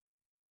that?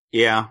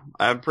 Yeah,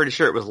 I'm pretty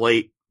sure it was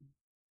late.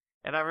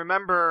 And I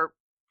remember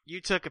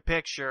you took a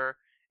picture,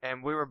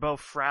 and we were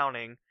both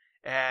frowning,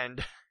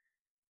 and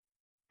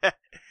we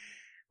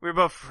were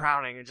both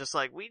frowning, and just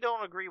like, we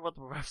don't agree what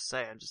the refs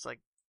say. I'm just like,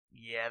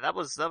 yeah, that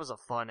was a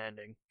fun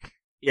ending.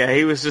 Yeah,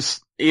 he was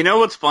just, you know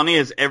what's funny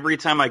is every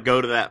time I go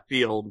to that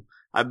field,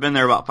 I've been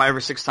there about 5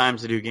 or 6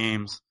 times to do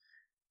games,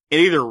 it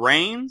either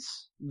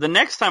rains. The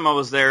next time I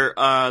was there,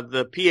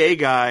 the PA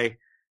guy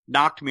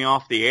knocked me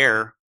off the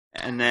air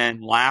and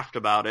then laughed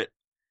about it.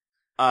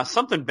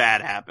 Something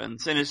bad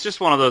happens, and it's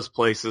just one of those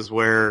places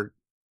where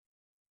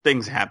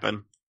things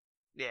happen.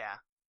 Yeah.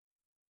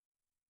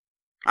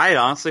 I had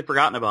honestly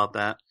forgotten about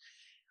that.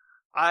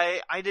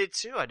 I did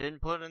too. I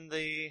didn't put in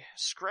the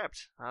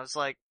script. I was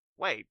like,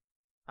 wait,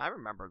 I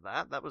remember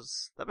that. That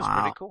was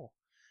Wow. pretty cool.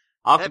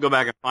 I'll have to go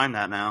back and find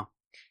that now.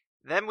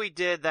 Then we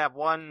did that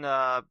one,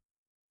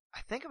 I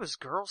think it was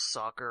girls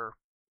soccer,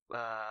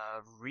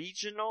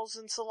 regionals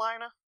in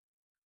Salina.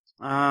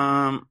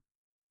 I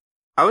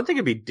would think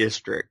it'd be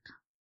district.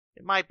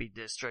 It might be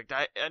district.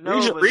 I know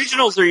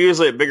Regionals are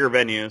usually at bigger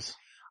venues.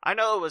 I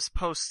know it was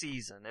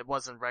postseason. It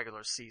wasn't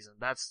regular season.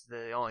 That's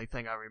the only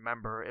thing I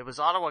remember. It was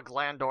Ottawa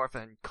Glandorf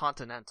and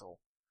Continental.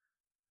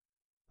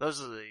 Those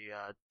are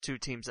the 2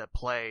 teams that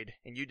played,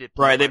 and you did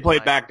play. Right, they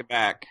played back to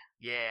back.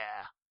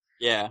 Yeah.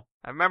 Yeah.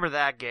 I remember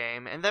that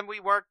game. And then we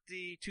worked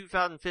the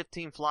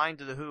 2015 Flying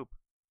to the Hoop.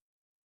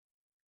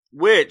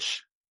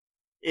 Which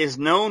is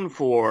known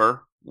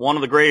for one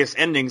of the greatest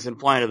endings in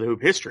Flying to the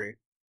Hoop history.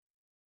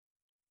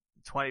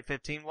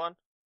 2015 one?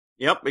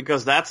 Yep,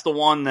 because that's the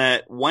one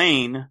that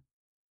Wayne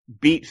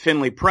beat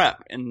Findlay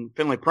Prep, and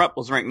Findlay Prep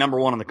was ranked number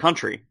 1 in the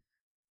country.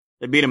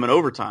 They beat him in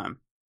overtime.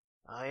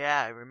 Oh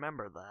yeah, I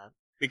remember that.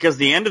 Because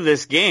the end of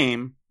this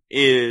game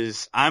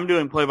is I'm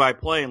doing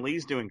play-by-play and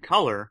Lee's doing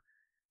color,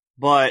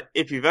 but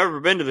if you've ever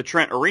been to the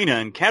Trent Arena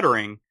in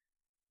Kettering,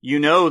 you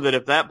know that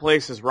if that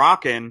place is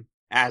rocking,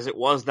 as it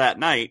was that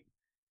night,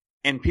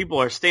 and people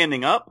are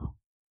standing up,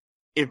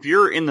 if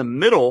you're in the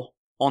middle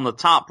on the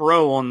top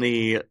row on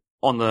the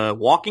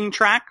walking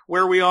track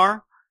where we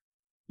are,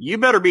 you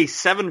better be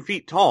 7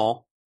 feet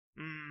tall.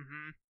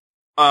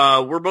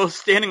 Mm-hmm. We're both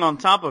standing on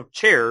top of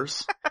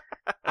chairs.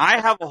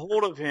 I have a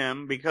hold of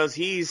him because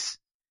his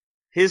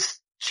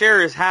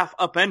chair is half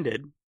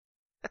upended.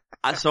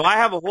 So I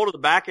have a hold of the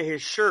back of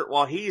his shirt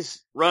while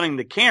he's running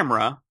the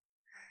camera,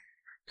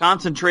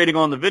 concentrating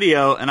on the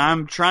video, and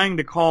I'm trying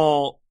to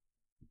call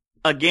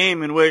a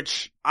game in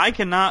which I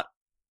cannot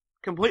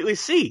completely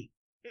see.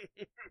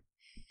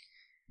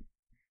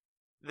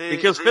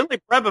 Because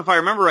Findlay Prep, if I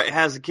remember right,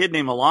 has a kid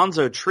named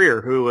Alonzo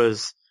Trier who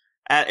was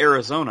at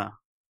Arizona.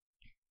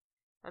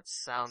 That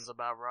sounds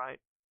about right.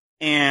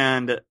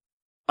 And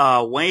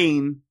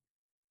Wayne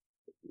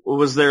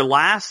was their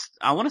last,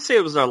 I want to say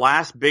it was their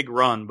last big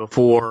run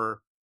before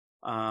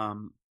before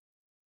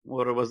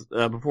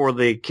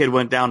the kid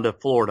went down to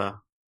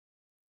Florida.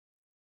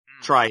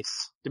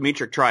 Trice,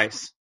 Demetric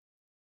Trice.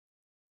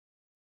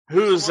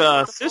 Whose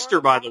sister,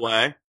 by the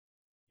way.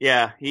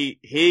 Yeah,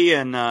 he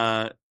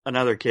and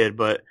another kid,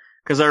 but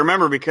because I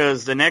remember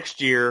because the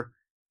next year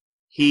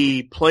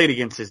he played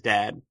against his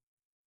dad.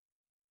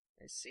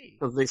 I see.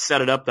 Because they set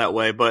it up that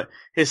way. But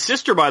his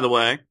sister, by the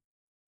way,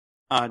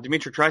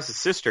 Demetric Trice's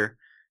sister,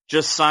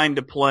 just signed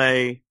to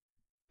play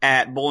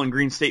at Bowling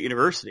Green State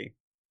University.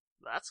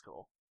 That's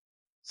cool.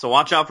 So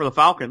watch out for the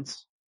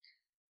Falcons.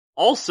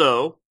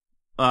 Also,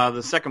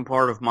 the second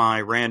part of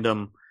my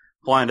random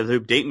Flying to the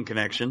Hoop Dayton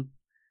connection,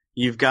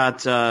 you've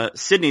got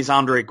Sydney's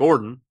Andre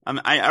Gordon.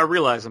 I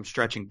realize I'm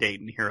stretching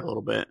Dayton here a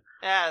little bit.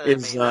 Yeah,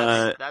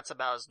 that's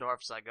about as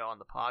north as I go on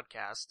the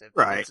podcast.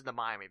 It's in the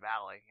Miami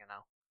Valley, you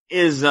know.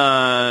 is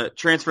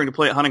transferring to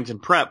play at Huntington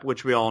Prep,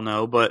 which we all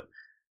know, but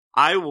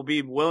I will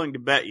be willing to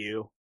bet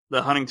you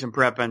that Huntington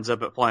Prep ends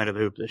up at Flying to the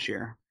Hoop this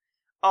year.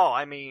 Oh,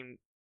 I mean,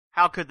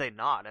 how could they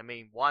not? I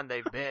mean, one,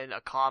 they've been a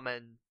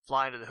common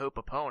Flying to the Hoop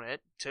opponent.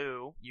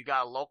 Two, you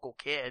got a local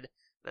kid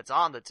that's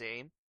on the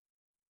team.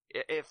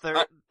 If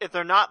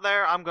they're not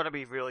there, I'm going to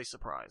be really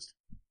surprised.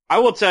 I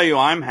will tell you,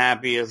 I'm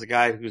happy as a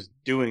guy who's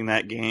doing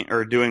that game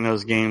or doing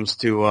those games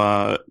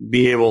to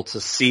be able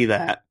to see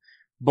that.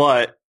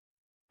 But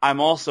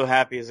I'm also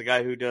happy as a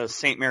guy who does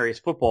St. Mary's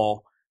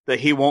football that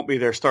he won't be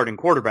their starting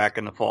quarterback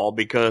in the fall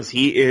because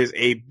he is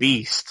a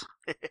beast.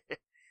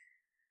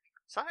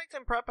 Does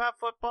Huntington Prep have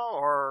football,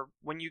 or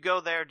when you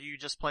go there, do you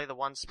just play the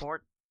one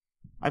sport?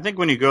 I think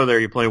when you go there,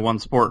 you play one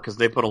sport because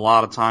they put a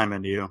lot of time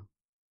into you.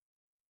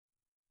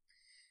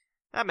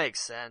 That makes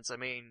sense. I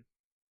mean,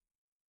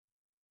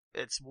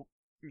 it's,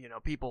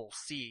 people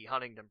see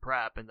Huntington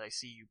Prep and they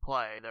see you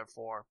play,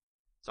 therefore,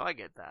 so I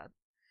get that.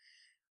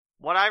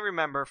 What I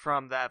remember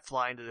from that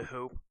Flying to the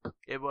Hoop,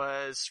 it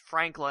was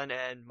Franklin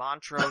and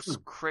Montrose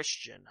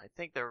Christian. I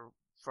think they're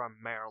from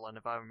Maryland,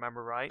 if I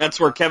remember right. That's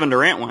where Kevin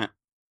Durant went.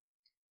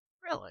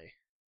 Really?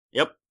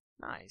 Yep.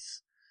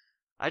 Nice.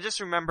 I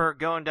just remember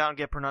going down to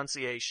get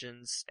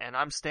pronunciations, and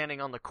I'm standing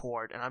on the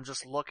court, and I'm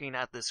just looking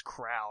at this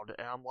crowd,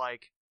 and I'm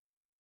like,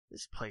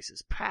 this place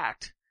is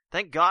packed.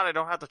 Thank God I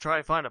don't have to try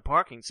to find a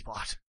parking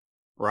spot.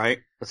 Right.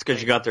 That's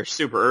because you got there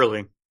super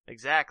early.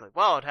 Exactly.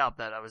 Well, it helped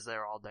that I was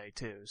there all day,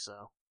 too,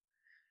 so.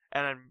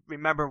 And I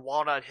remember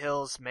Walnut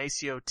Hills'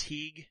 Maceo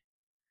Teague.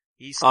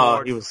 He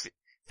scored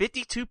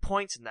 52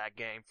 points in that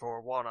game for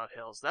Walnut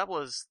Hills. That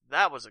was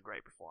a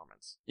great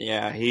performance.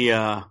 Yeah,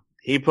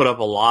 he put up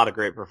a lot of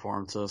great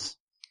performances.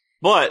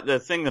 But the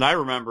thing that I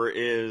remember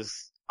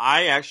is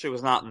I actually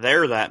was not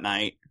there that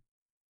night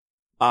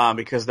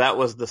because that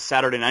was the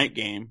Saturday night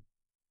game.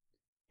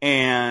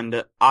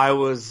 And I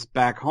was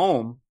back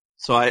home.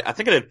 So I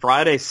think I did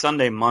Friday,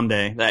 Sunday,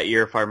 Monday that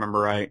year, if I remember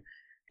right.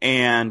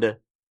 And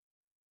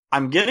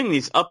I'm getting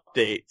these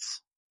updates.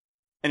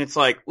 And it's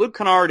like, Luke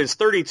Kennard is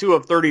 32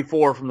 of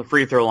 34 from the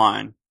free throw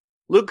line.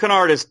 Luke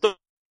Kennard is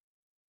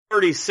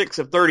 36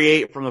 of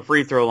 38 from the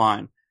free throw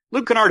line.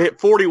 Luke Kennard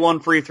hit 41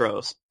 free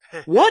throws.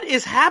 What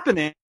is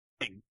happening?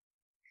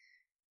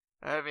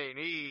 I mean,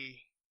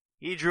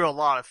 he drew a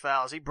lot of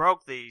fouls. He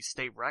broke the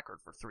state record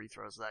for free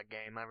throws that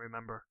game, I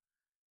remember.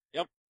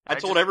 Yep. I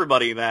told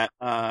everybody that.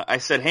 I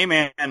said, hey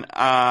man,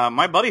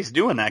 my buddy's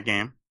doing that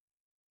game.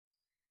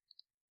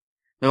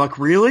 They're like,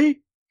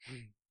 really?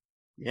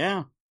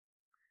 Yeah.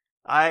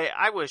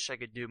 I wish I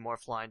could do more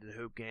Flying to the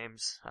Hoop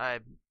games. I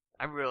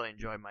really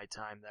enjoyed my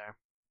time there.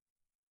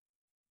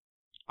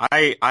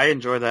 I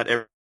enjoy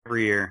that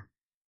every year.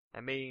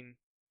 I mean,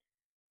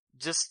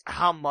 just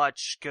how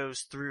much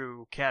goes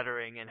through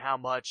Kettering and how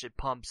much it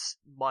pumps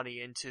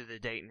money into the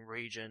Dayton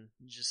region.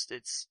 Just,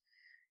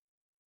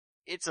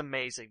 it's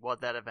amazing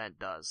what that event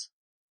does.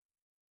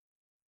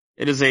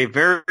 It is a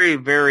very,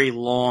 very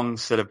long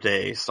set of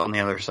days on the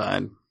other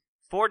side.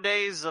 4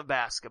 days of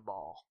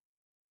basketball.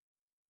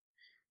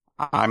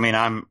 I mean,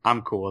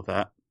 I'm cool with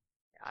that.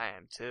 I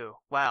am too.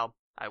 Well,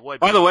 I would.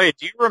 By the way,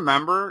 do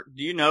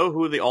you know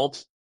who the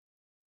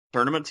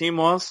all-tournament team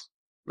was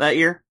that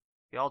year?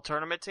 The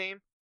all-tournament team?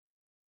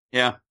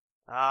 Yeah.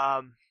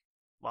 Well,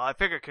 I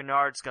figure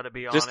Kennard's got to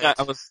be on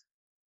it.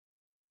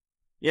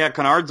 Yeah,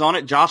 Kennard's on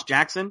it. Josh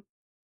Jackson.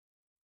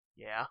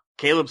 Yeah.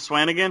 Caleb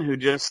Swanigan, who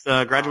just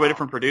graduated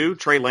from Purdue.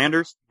 Trey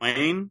Landers,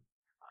 Wayne.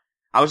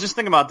 I was just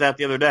thinking about that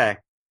the other day.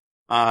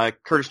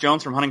 Curtis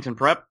Jones from Huntington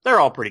Prep. They're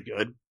all pretty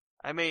good.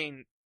 I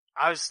mean,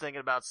 I was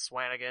thinking about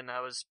Swanigan. I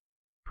was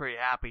pretty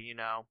happy, It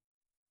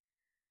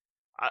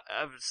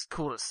was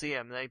cool to see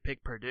him. They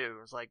picked Purdue.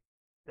 It was like,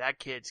 that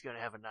kid's going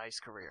to have a nice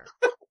career.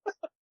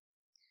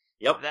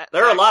 Yep.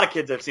 There are a lot of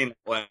kids I've seen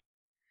that way.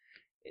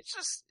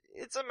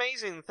 It's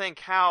amazing to think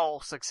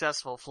how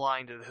successful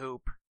Flying to the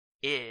Hoop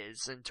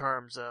is in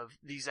terms of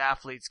these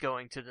athletes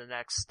going to the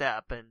next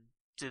step and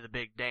to the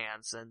big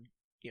dance and,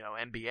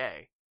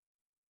 NBA.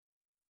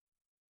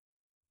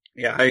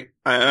 Yeah,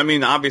 I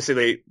mean,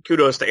 obviously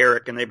kudos to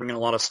Eric, and they bring in a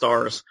lot of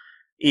stars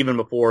even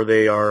before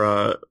they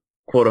are,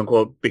 quote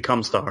unquote,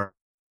 become stars.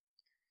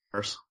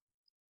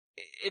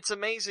 It's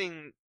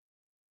amazing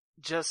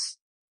just,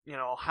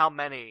 how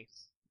many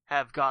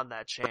have gotten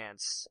that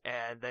chance,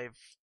 and they've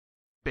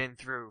been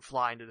through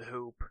Flying to the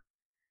Hoop.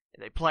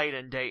 They played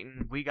in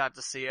Dayton, we got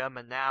to see them,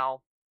 and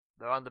now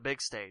they're on the big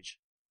stage.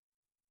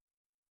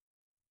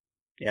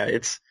 Yeah,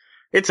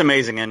 it's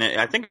amazing, and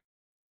I think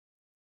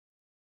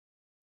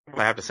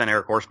I have to send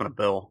Eric Horseman a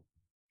bill.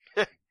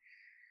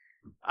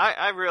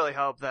 I really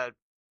hope that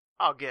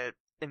I'll get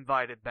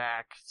invited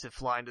back to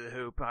Flying to the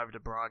Hoop, either to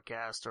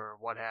broadcast or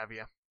what have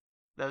you.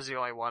 That was the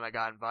only one I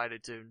got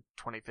invited to in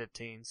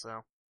 2015,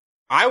 so.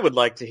 I would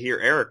like to hear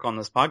Eric on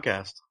this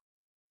podcast.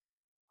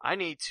 I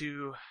need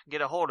to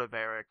get a hold of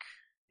Eric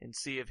and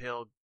see if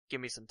he'll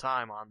give me some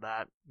time on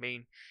that. I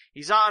mean,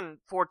 he's on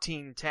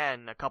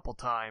 1410 a couple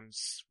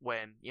times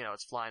when,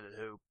 it's Flying to the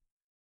Hoop.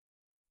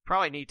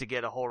 Probably need to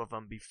get a hold of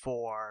him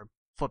before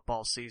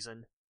football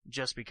season,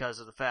 just because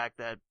of the fact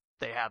that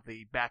they have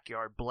the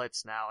backyard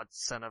blitz now at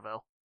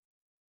Centerville.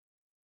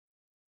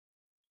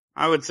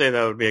 I would say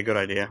that would be a good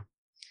idea.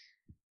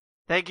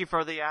 Thank you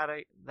for that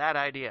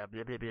idea.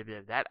 Blah, blah, blah, blah.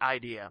 That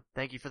idea.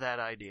 Thank you for that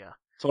idea.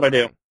 That's what I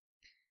do.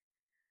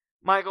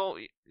 Michael,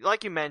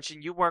 like you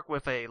mentioned, you work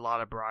with a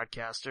lot of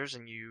broadcasters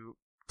and you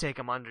take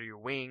them under your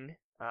wing.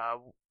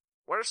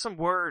 What are some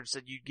words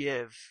that you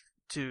give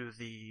to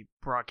the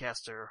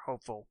broadcaster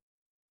hopeful?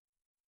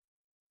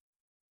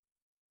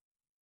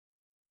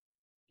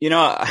 You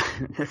know,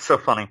 it's so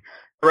funny.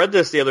 I read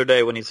this the other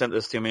day when he sent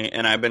this to me,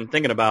 and I've been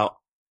thinking about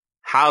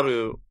how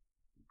to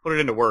put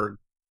it into words.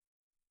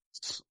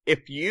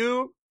 If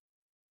you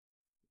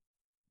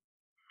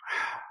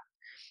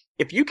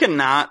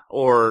cannot,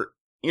 or,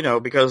 you know,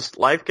 because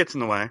life gets in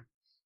the way,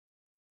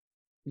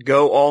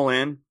 go all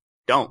in,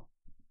 don't.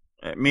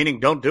 Meaning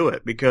don't do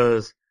it,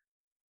 because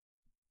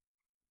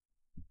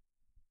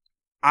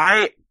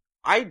I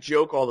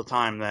joke all the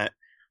time that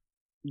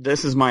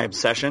this is my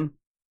obsession,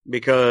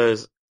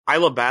 because I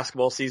love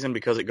basketball season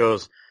because it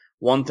goes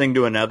one thing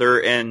to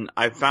another, and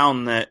I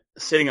found that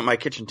sitting at my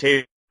kitchen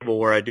table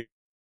where I do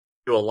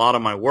a lot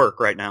of my work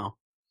right now,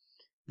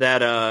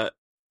 that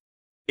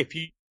if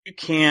you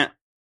can't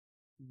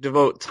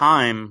devote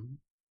time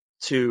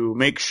to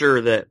make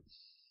sure that,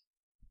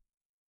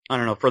 I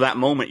don't know, for that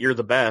moment you're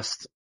the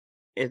best,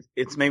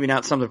 it's maybe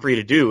not something for you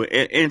to do.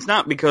 And it's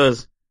not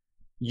because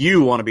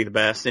you want to be the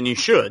best, and you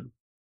should.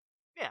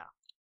 Yeah.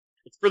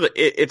 It's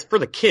for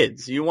the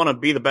kids. You want to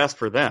be the best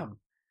for them.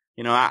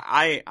 You know,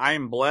 I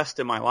am blessed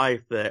in my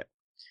life that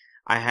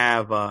I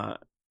have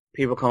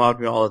people come up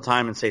to me all the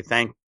time and say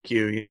thank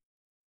you.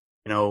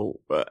 You know,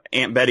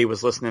 Aunt Betty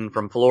was listening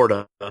from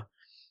Florida,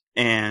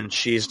 and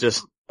she's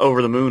just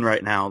over the moon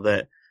right now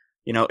that,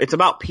 you know, it's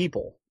about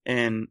people.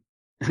 And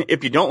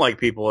if you don't like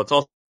people, it's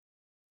also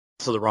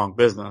the wrong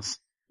business.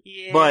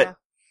 Yeah. But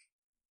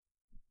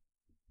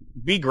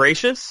be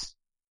gracious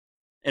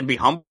and be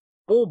humble,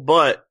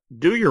 but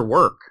do your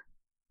work.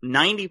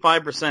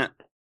 95%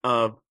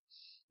 of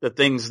the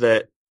things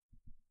that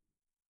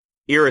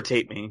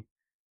irritate me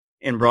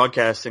in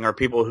broadcasting are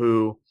people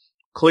who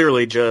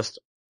clearly just,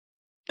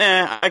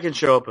 I can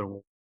show up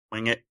and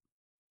wing it.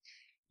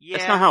 Yeah.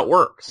 That's not how it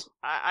works.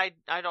 I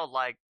don't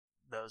like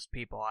those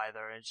people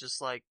either. It's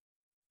just like,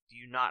 do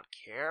you not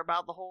care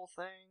about the whole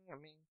thing?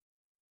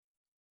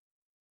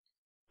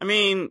 I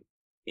mean,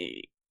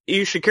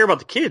 you should care about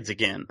the kids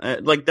again.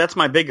 Like, that's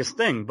my biggest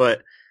thing.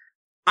 But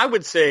I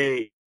would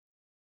say,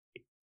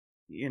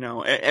 you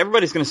know,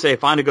 everybody's going to say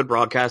find a good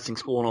broadcasting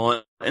school and all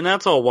that, and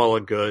that's all well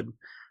and good.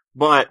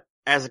 But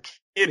as a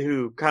kid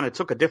who kind of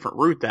took a different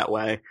route that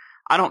way,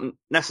 I don't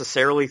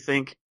necessarily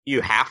think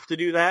you have to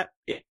do that.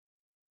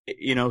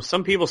 You know,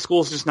 some people's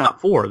school's just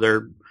not for.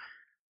 They're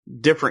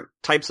different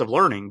types of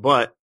learning,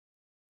 but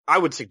I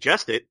would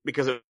suggest it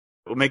because it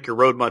will make your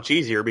road much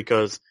easier,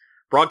 because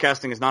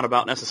broadcasting is not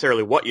about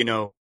necessarily what you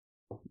know.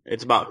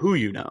 It's about who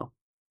you know.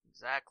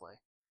 Exactly.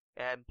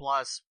 And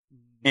plus,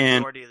 the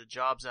majority of the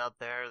jobs out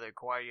there, they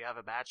require you have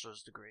a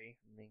bachelor's degree.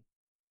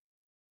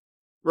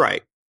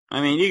 Right.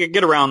 I mean, you can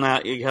get around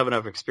that. You have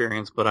enough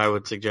experience, but I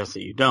would suggest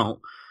that you don't.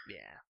 Yeah.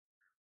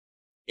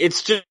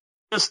 It's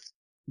just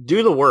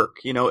do the work,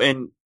 you know,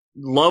 and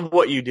love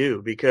what you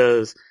do,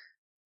 because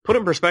put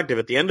in perspective,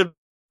 at the end of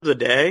the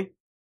day,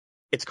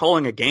 it's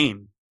calling a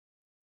game.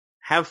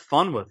 Have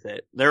fun with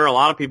it. There are a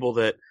lot of people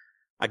that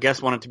I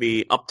guess want it to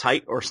be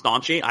uptight or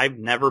staunchy. I've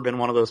never been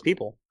one of those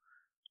people.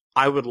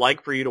 I would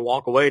like for you to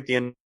walk away at the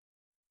end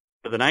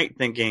of the night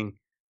thinking,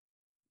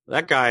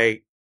 that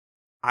guy,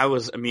 I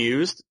was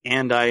amused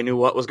and I knew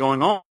what was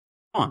going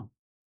on.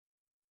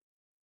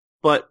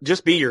 But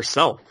just be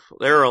yourself.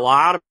 There are a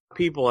lot of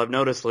people I've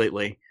noticed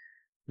lately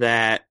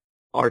that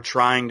are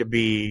trying to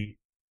be,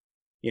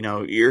 you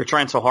know, you're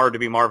trying so hard to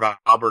be Marv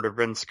Albert or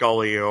Vin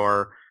Scully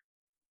or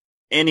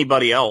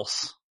anybody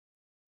else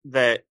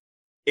that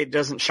it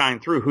doesn't shine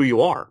through who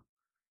you are.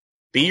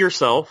 Be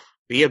yourself.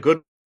 Be a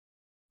good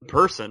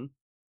person.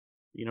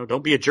 You know,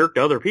 don't be a jerk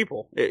to other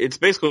people. It's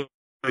basically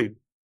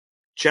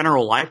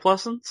general life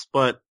lessons,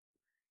 but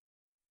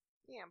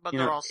yeah, but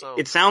they're also,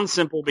 it sounds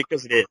simple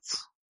because it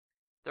is.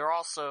 They're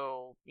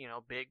also, you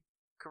know, big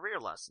career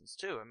lessons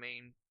too. I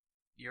mean,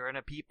 you're in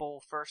a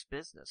people first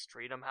business.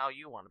 Treat them how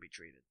you want to be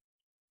treated.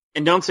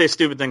 And don't say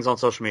stupid things on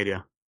social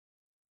media.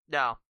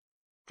 No.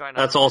 Try not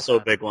That's to do also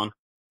that. a big one.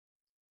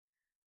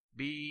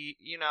 Be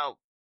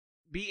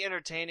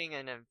entertaining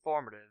and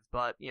informative,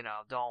 but, you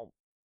know,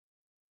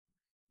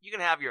 you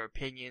can have your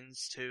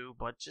opinions too,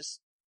 but just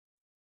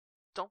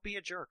don't be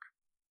a jerk.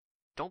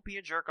 Don't be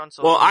a jerk on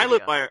social media. Well,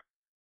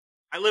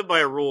 I live by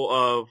a rule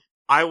of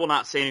I will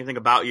not say anything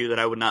about you that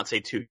I would not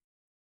say to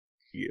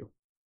you.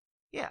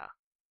 Yeah.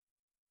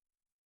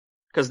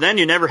 Because then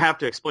you never have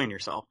to explain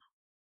yourself.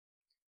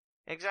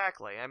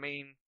 Exactly. I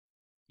mean,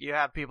 you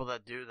have people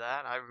that do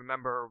that. I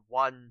remember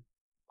one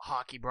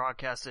hockey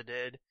broadcast I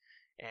did,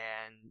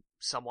 and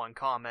someone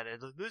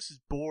commented, "This is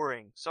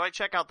boring." So I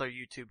check out their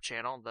YouTube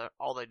channel.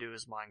 All they do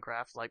is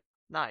Minecraft. Like,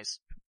 nice.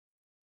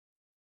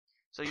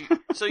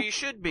 So you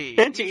should be.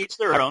 And to each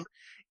their own.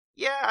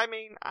 Yeah, I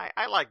mean,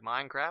 I like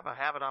Minecraft. I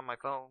have it on my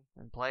phone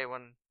and play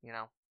when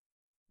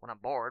I'm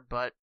bored,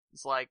 but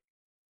it's like,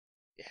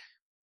 yeah,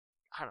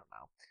 I don't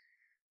know.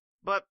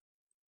 But,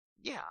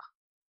 yeah.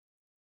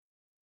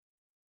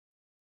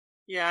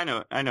 Yeah, I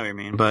know what you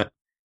mean, but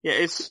yeah,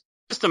 it's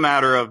just a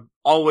matter of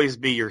always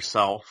be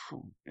yourself.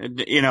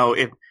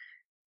 If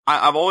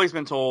I've always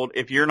been told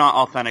if you're not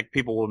authentic,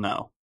 people will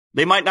know.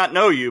 They might not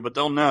know you, but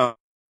they'll know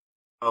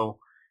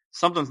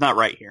something's not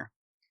right here.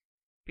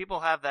 People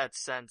have that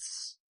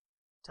sense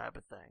type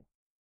of thing.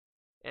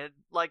 And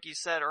like you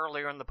said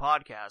earlier in the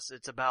podcast,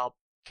 it's about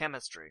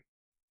chemistry.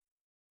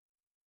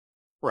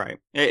 Right.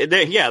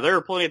 There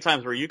are plenty of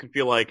times where you can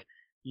feel like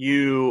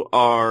you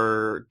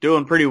are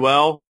doing pretty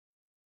well.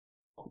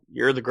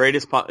 You're the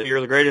greatest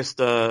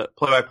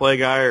play-by-play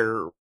guy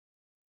or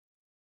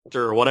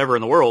whatever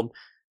in the world,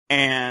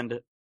 and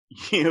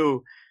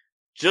you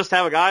just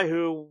have a guy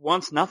who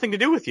wants nothing to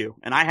do with you.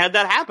 And I had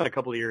that happen a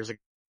couple of years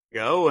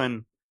ago,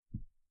 and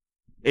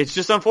it's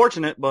just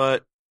unfortunate,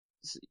 but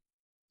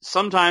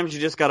sometimes you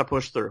just got to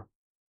push through.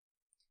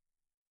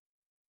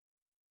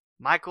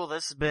 Michael,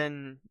 this has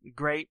been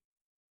great,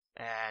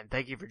 and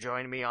thank you for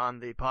joining me on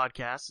the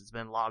podcast. It's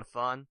been a lot of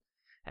fun,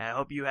 and I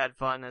hope you had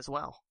fun as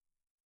well.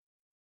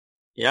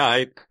 Yeah,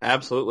 I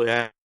absolutely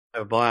had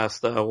a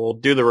blast. We'll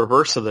do the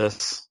reverse of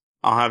this.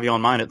 I'll have you on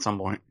mine at some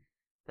point.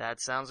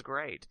 That sounds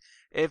great.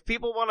 If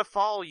people want to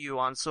follow you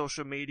on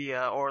social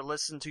media or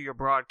listen to your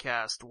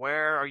broadcast,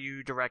 where are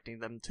you directing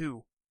them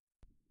to?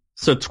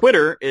 So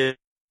Twitter is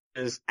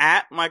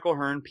at Michael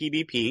Hirn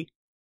PvP.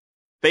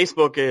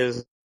 Facebook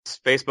is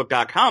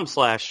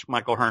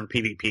facebook.com/Michael Hirn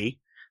PvP.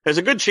 There's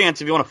a good chance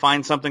if you want to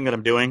find something that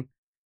I'm doing,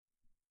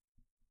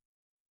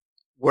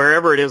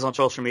 wherever it is on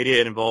social media,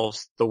 it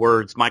involves the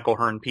words Michael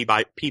Hirn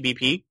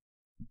PvP.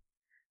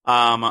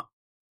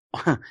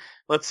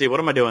 Let's see, what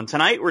am I doing?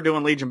 Tonight we're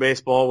doing Legion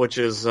Baseball, which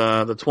is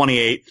the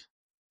 28th.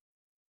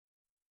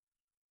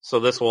 So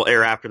this will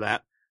air after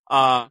that.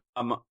 That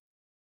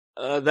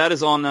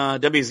is on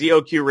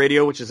WZOQ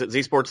Radio, which is at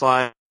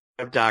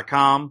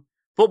zsportslive.com.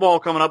 Football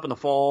coming up in the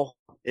fall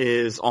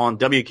is on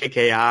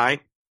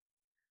WKKI.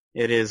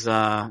 It is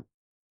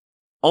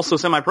also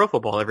semi-pro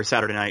football every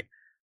Saturday night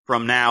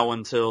from now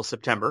until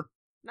September.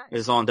 Nice.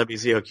 Is on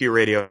WZOQ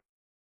Radio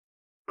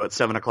at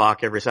 7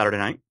 o'clock every Saturday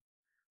night.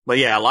 But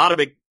yeah, a lot of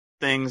big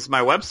things.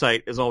 My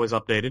website is always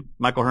updated,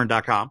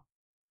 michaelhirn.com.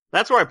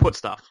 That's where I put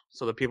stuff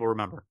so that people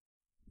remember.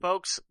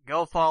 Folks,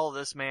 go follow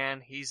this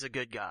man. He's a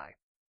good guy.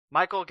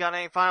 Michael, got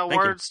any final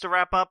words to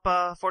wrap up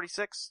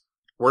 46?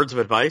 Words of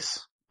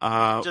advice?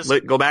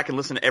 Go back and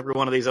listen to every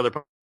one of these other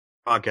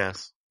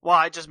podcasts. Well,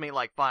 I just mean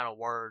like final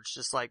words.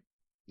 Just like,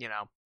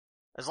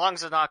 as long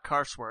as it's not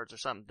curse words or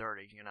something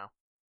dirty,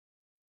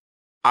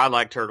 I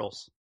like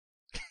turtles.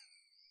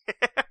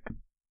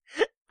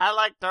 I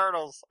like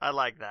turtles. I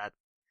like that.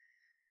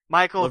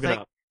 Michael,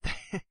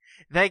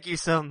 thank you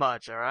so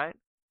much, alright?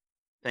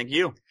 Thank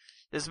you.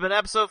 This has been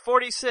episode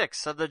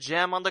 46 of The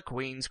Gem on the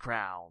Queen's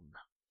Crown.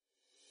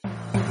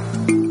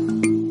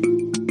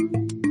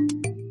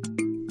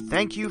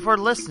 Thank you for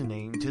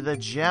listening to The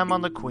Gem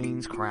on the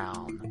Queen's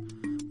Crown.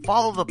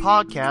 Follow the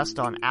podcast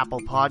on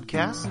Apple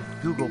Podcasts,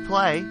 Google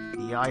Play,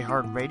 the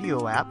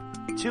iHeartRadio app,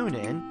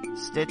 TuneIn,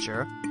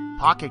 Stitcher,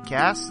 Pocket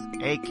Cast,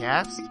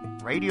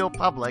 Acast, Radio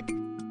Public,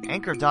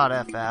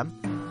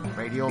 Anchor.fm,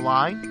 Radio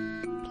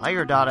Line,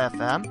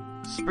 Player.fm,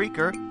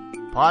 Spreaker,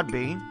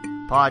 Podbean,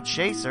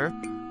 Podchaser,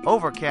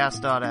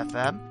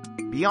 Overcast.fm,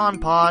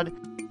 BeyondPod,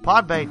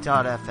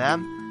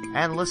 Podbait.fm,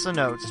 and Listen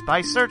Notes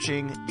by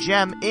searching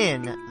Gem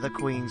in the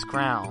Queen's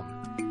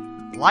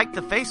Crown. Like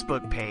the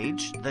Facebook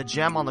page, The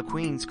Gem on the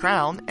Queen's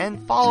Crown,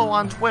 and follow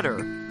on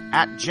Twitter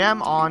at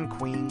Gem on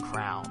Queen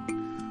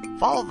Crown.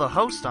 Follow the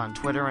host on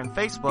Twitter and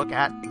Facebook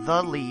at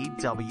The Lee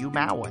W.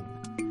 Mowen.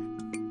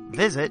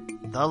 Visit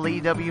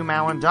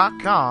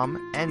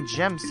theleewmowen.com and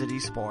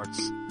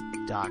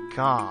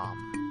gemcitysports.com.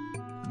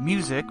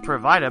 Music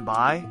provided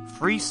by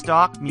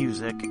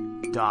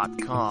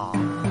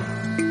freestockmusic.com.